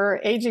support group for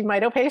aging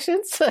mito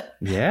patients.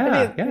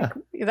 Yeah, yeah.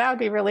 That'd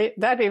be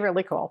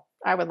really cool.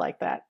 I would like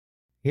that.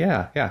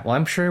 Yeah. Well,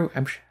 I'm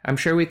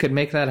sure we could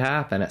make that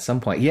happen at some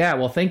point. Yeah.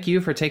 Well, thank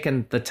you for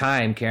taking the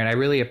time, Karen. I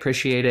really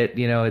appreciate it.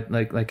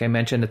 Like I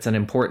mentioned, it's an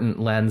important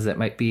lens that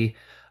might be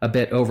a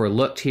bit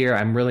overlooked here.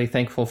 I'm really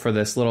thankful for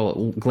this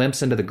little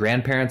glimpse into the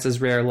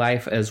grandparents' rare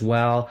life as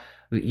well.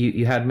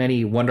 You had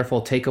many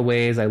wonderful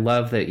takeaways. I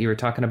love that you were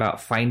talking about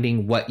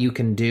finding what you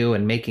can do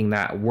and making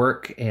that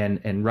work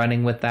and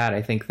running with that.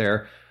 I think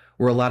there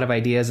were a lot of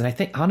ideas. And I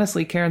think,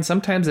 honestly, Karen,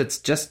 sometimes it's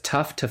just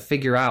tough to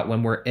figure out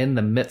when we're in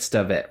the midst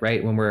of it,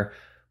 right? When we're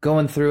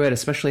going through it,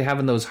 especially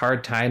having those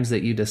hard times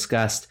that you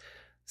discussed.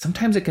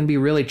 Sometimes it can be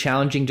really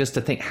challenging just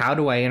to think, how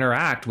do I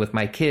interact with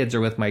my kids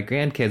or with my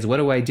grandkids? What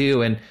do I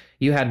do? And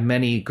you had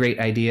many great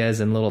ideas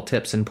and little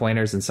tips and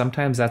pointers. And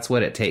sometimes that's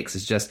what it takes.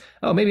 It's just,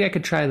 oh, maybe I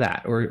could try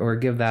that or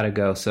give that a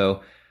go.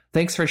 So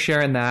thanks for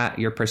sharing that,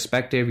 your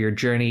perspective, your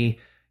journey.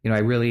 I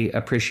really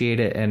appreciate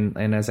it.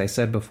 And as I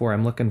said before,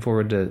 I'm looking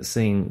forward to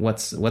seeing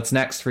what's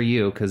next for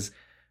you, because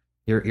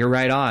you're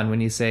right on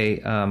when you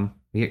say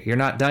you're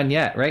not done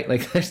yet, right?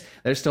 Like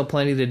there's still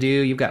plenty to do.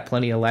 You've got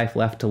plenty of life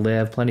left to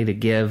live, plenty to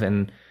give.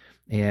 And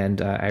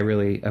I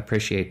really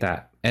appreciate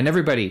that. And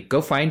everybody,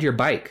 go find your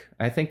bike.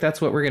 I think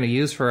that's what we're going to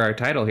use for our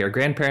title here.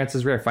 Grandparents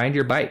is rare. Find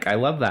your bike. I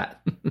love that.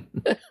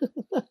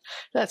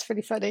 That's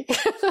pretty funny.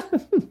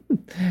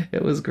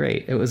 It was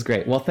great.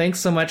 Well, thanks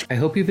so much. I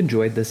hope you've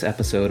enjoyed this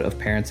episode of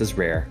Parents is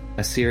Rare,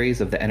 a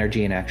series of the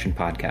Energy in Action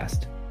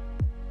podcast.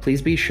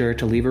 Please be sure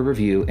to leave a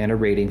review and a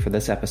rating for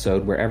this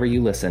episode wherever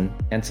you listen,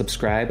 and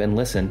subscribe and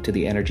listen to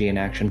the Energy in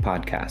Action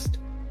podcast,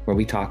 where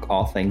we talk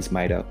all things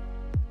mito.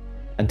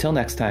 Until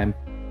next time,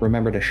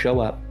 remember to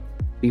show up,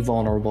 be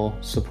vulnerable,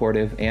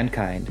 supportive, and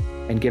kind,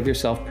 and give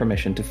yourself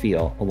permission to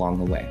feel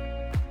along the way.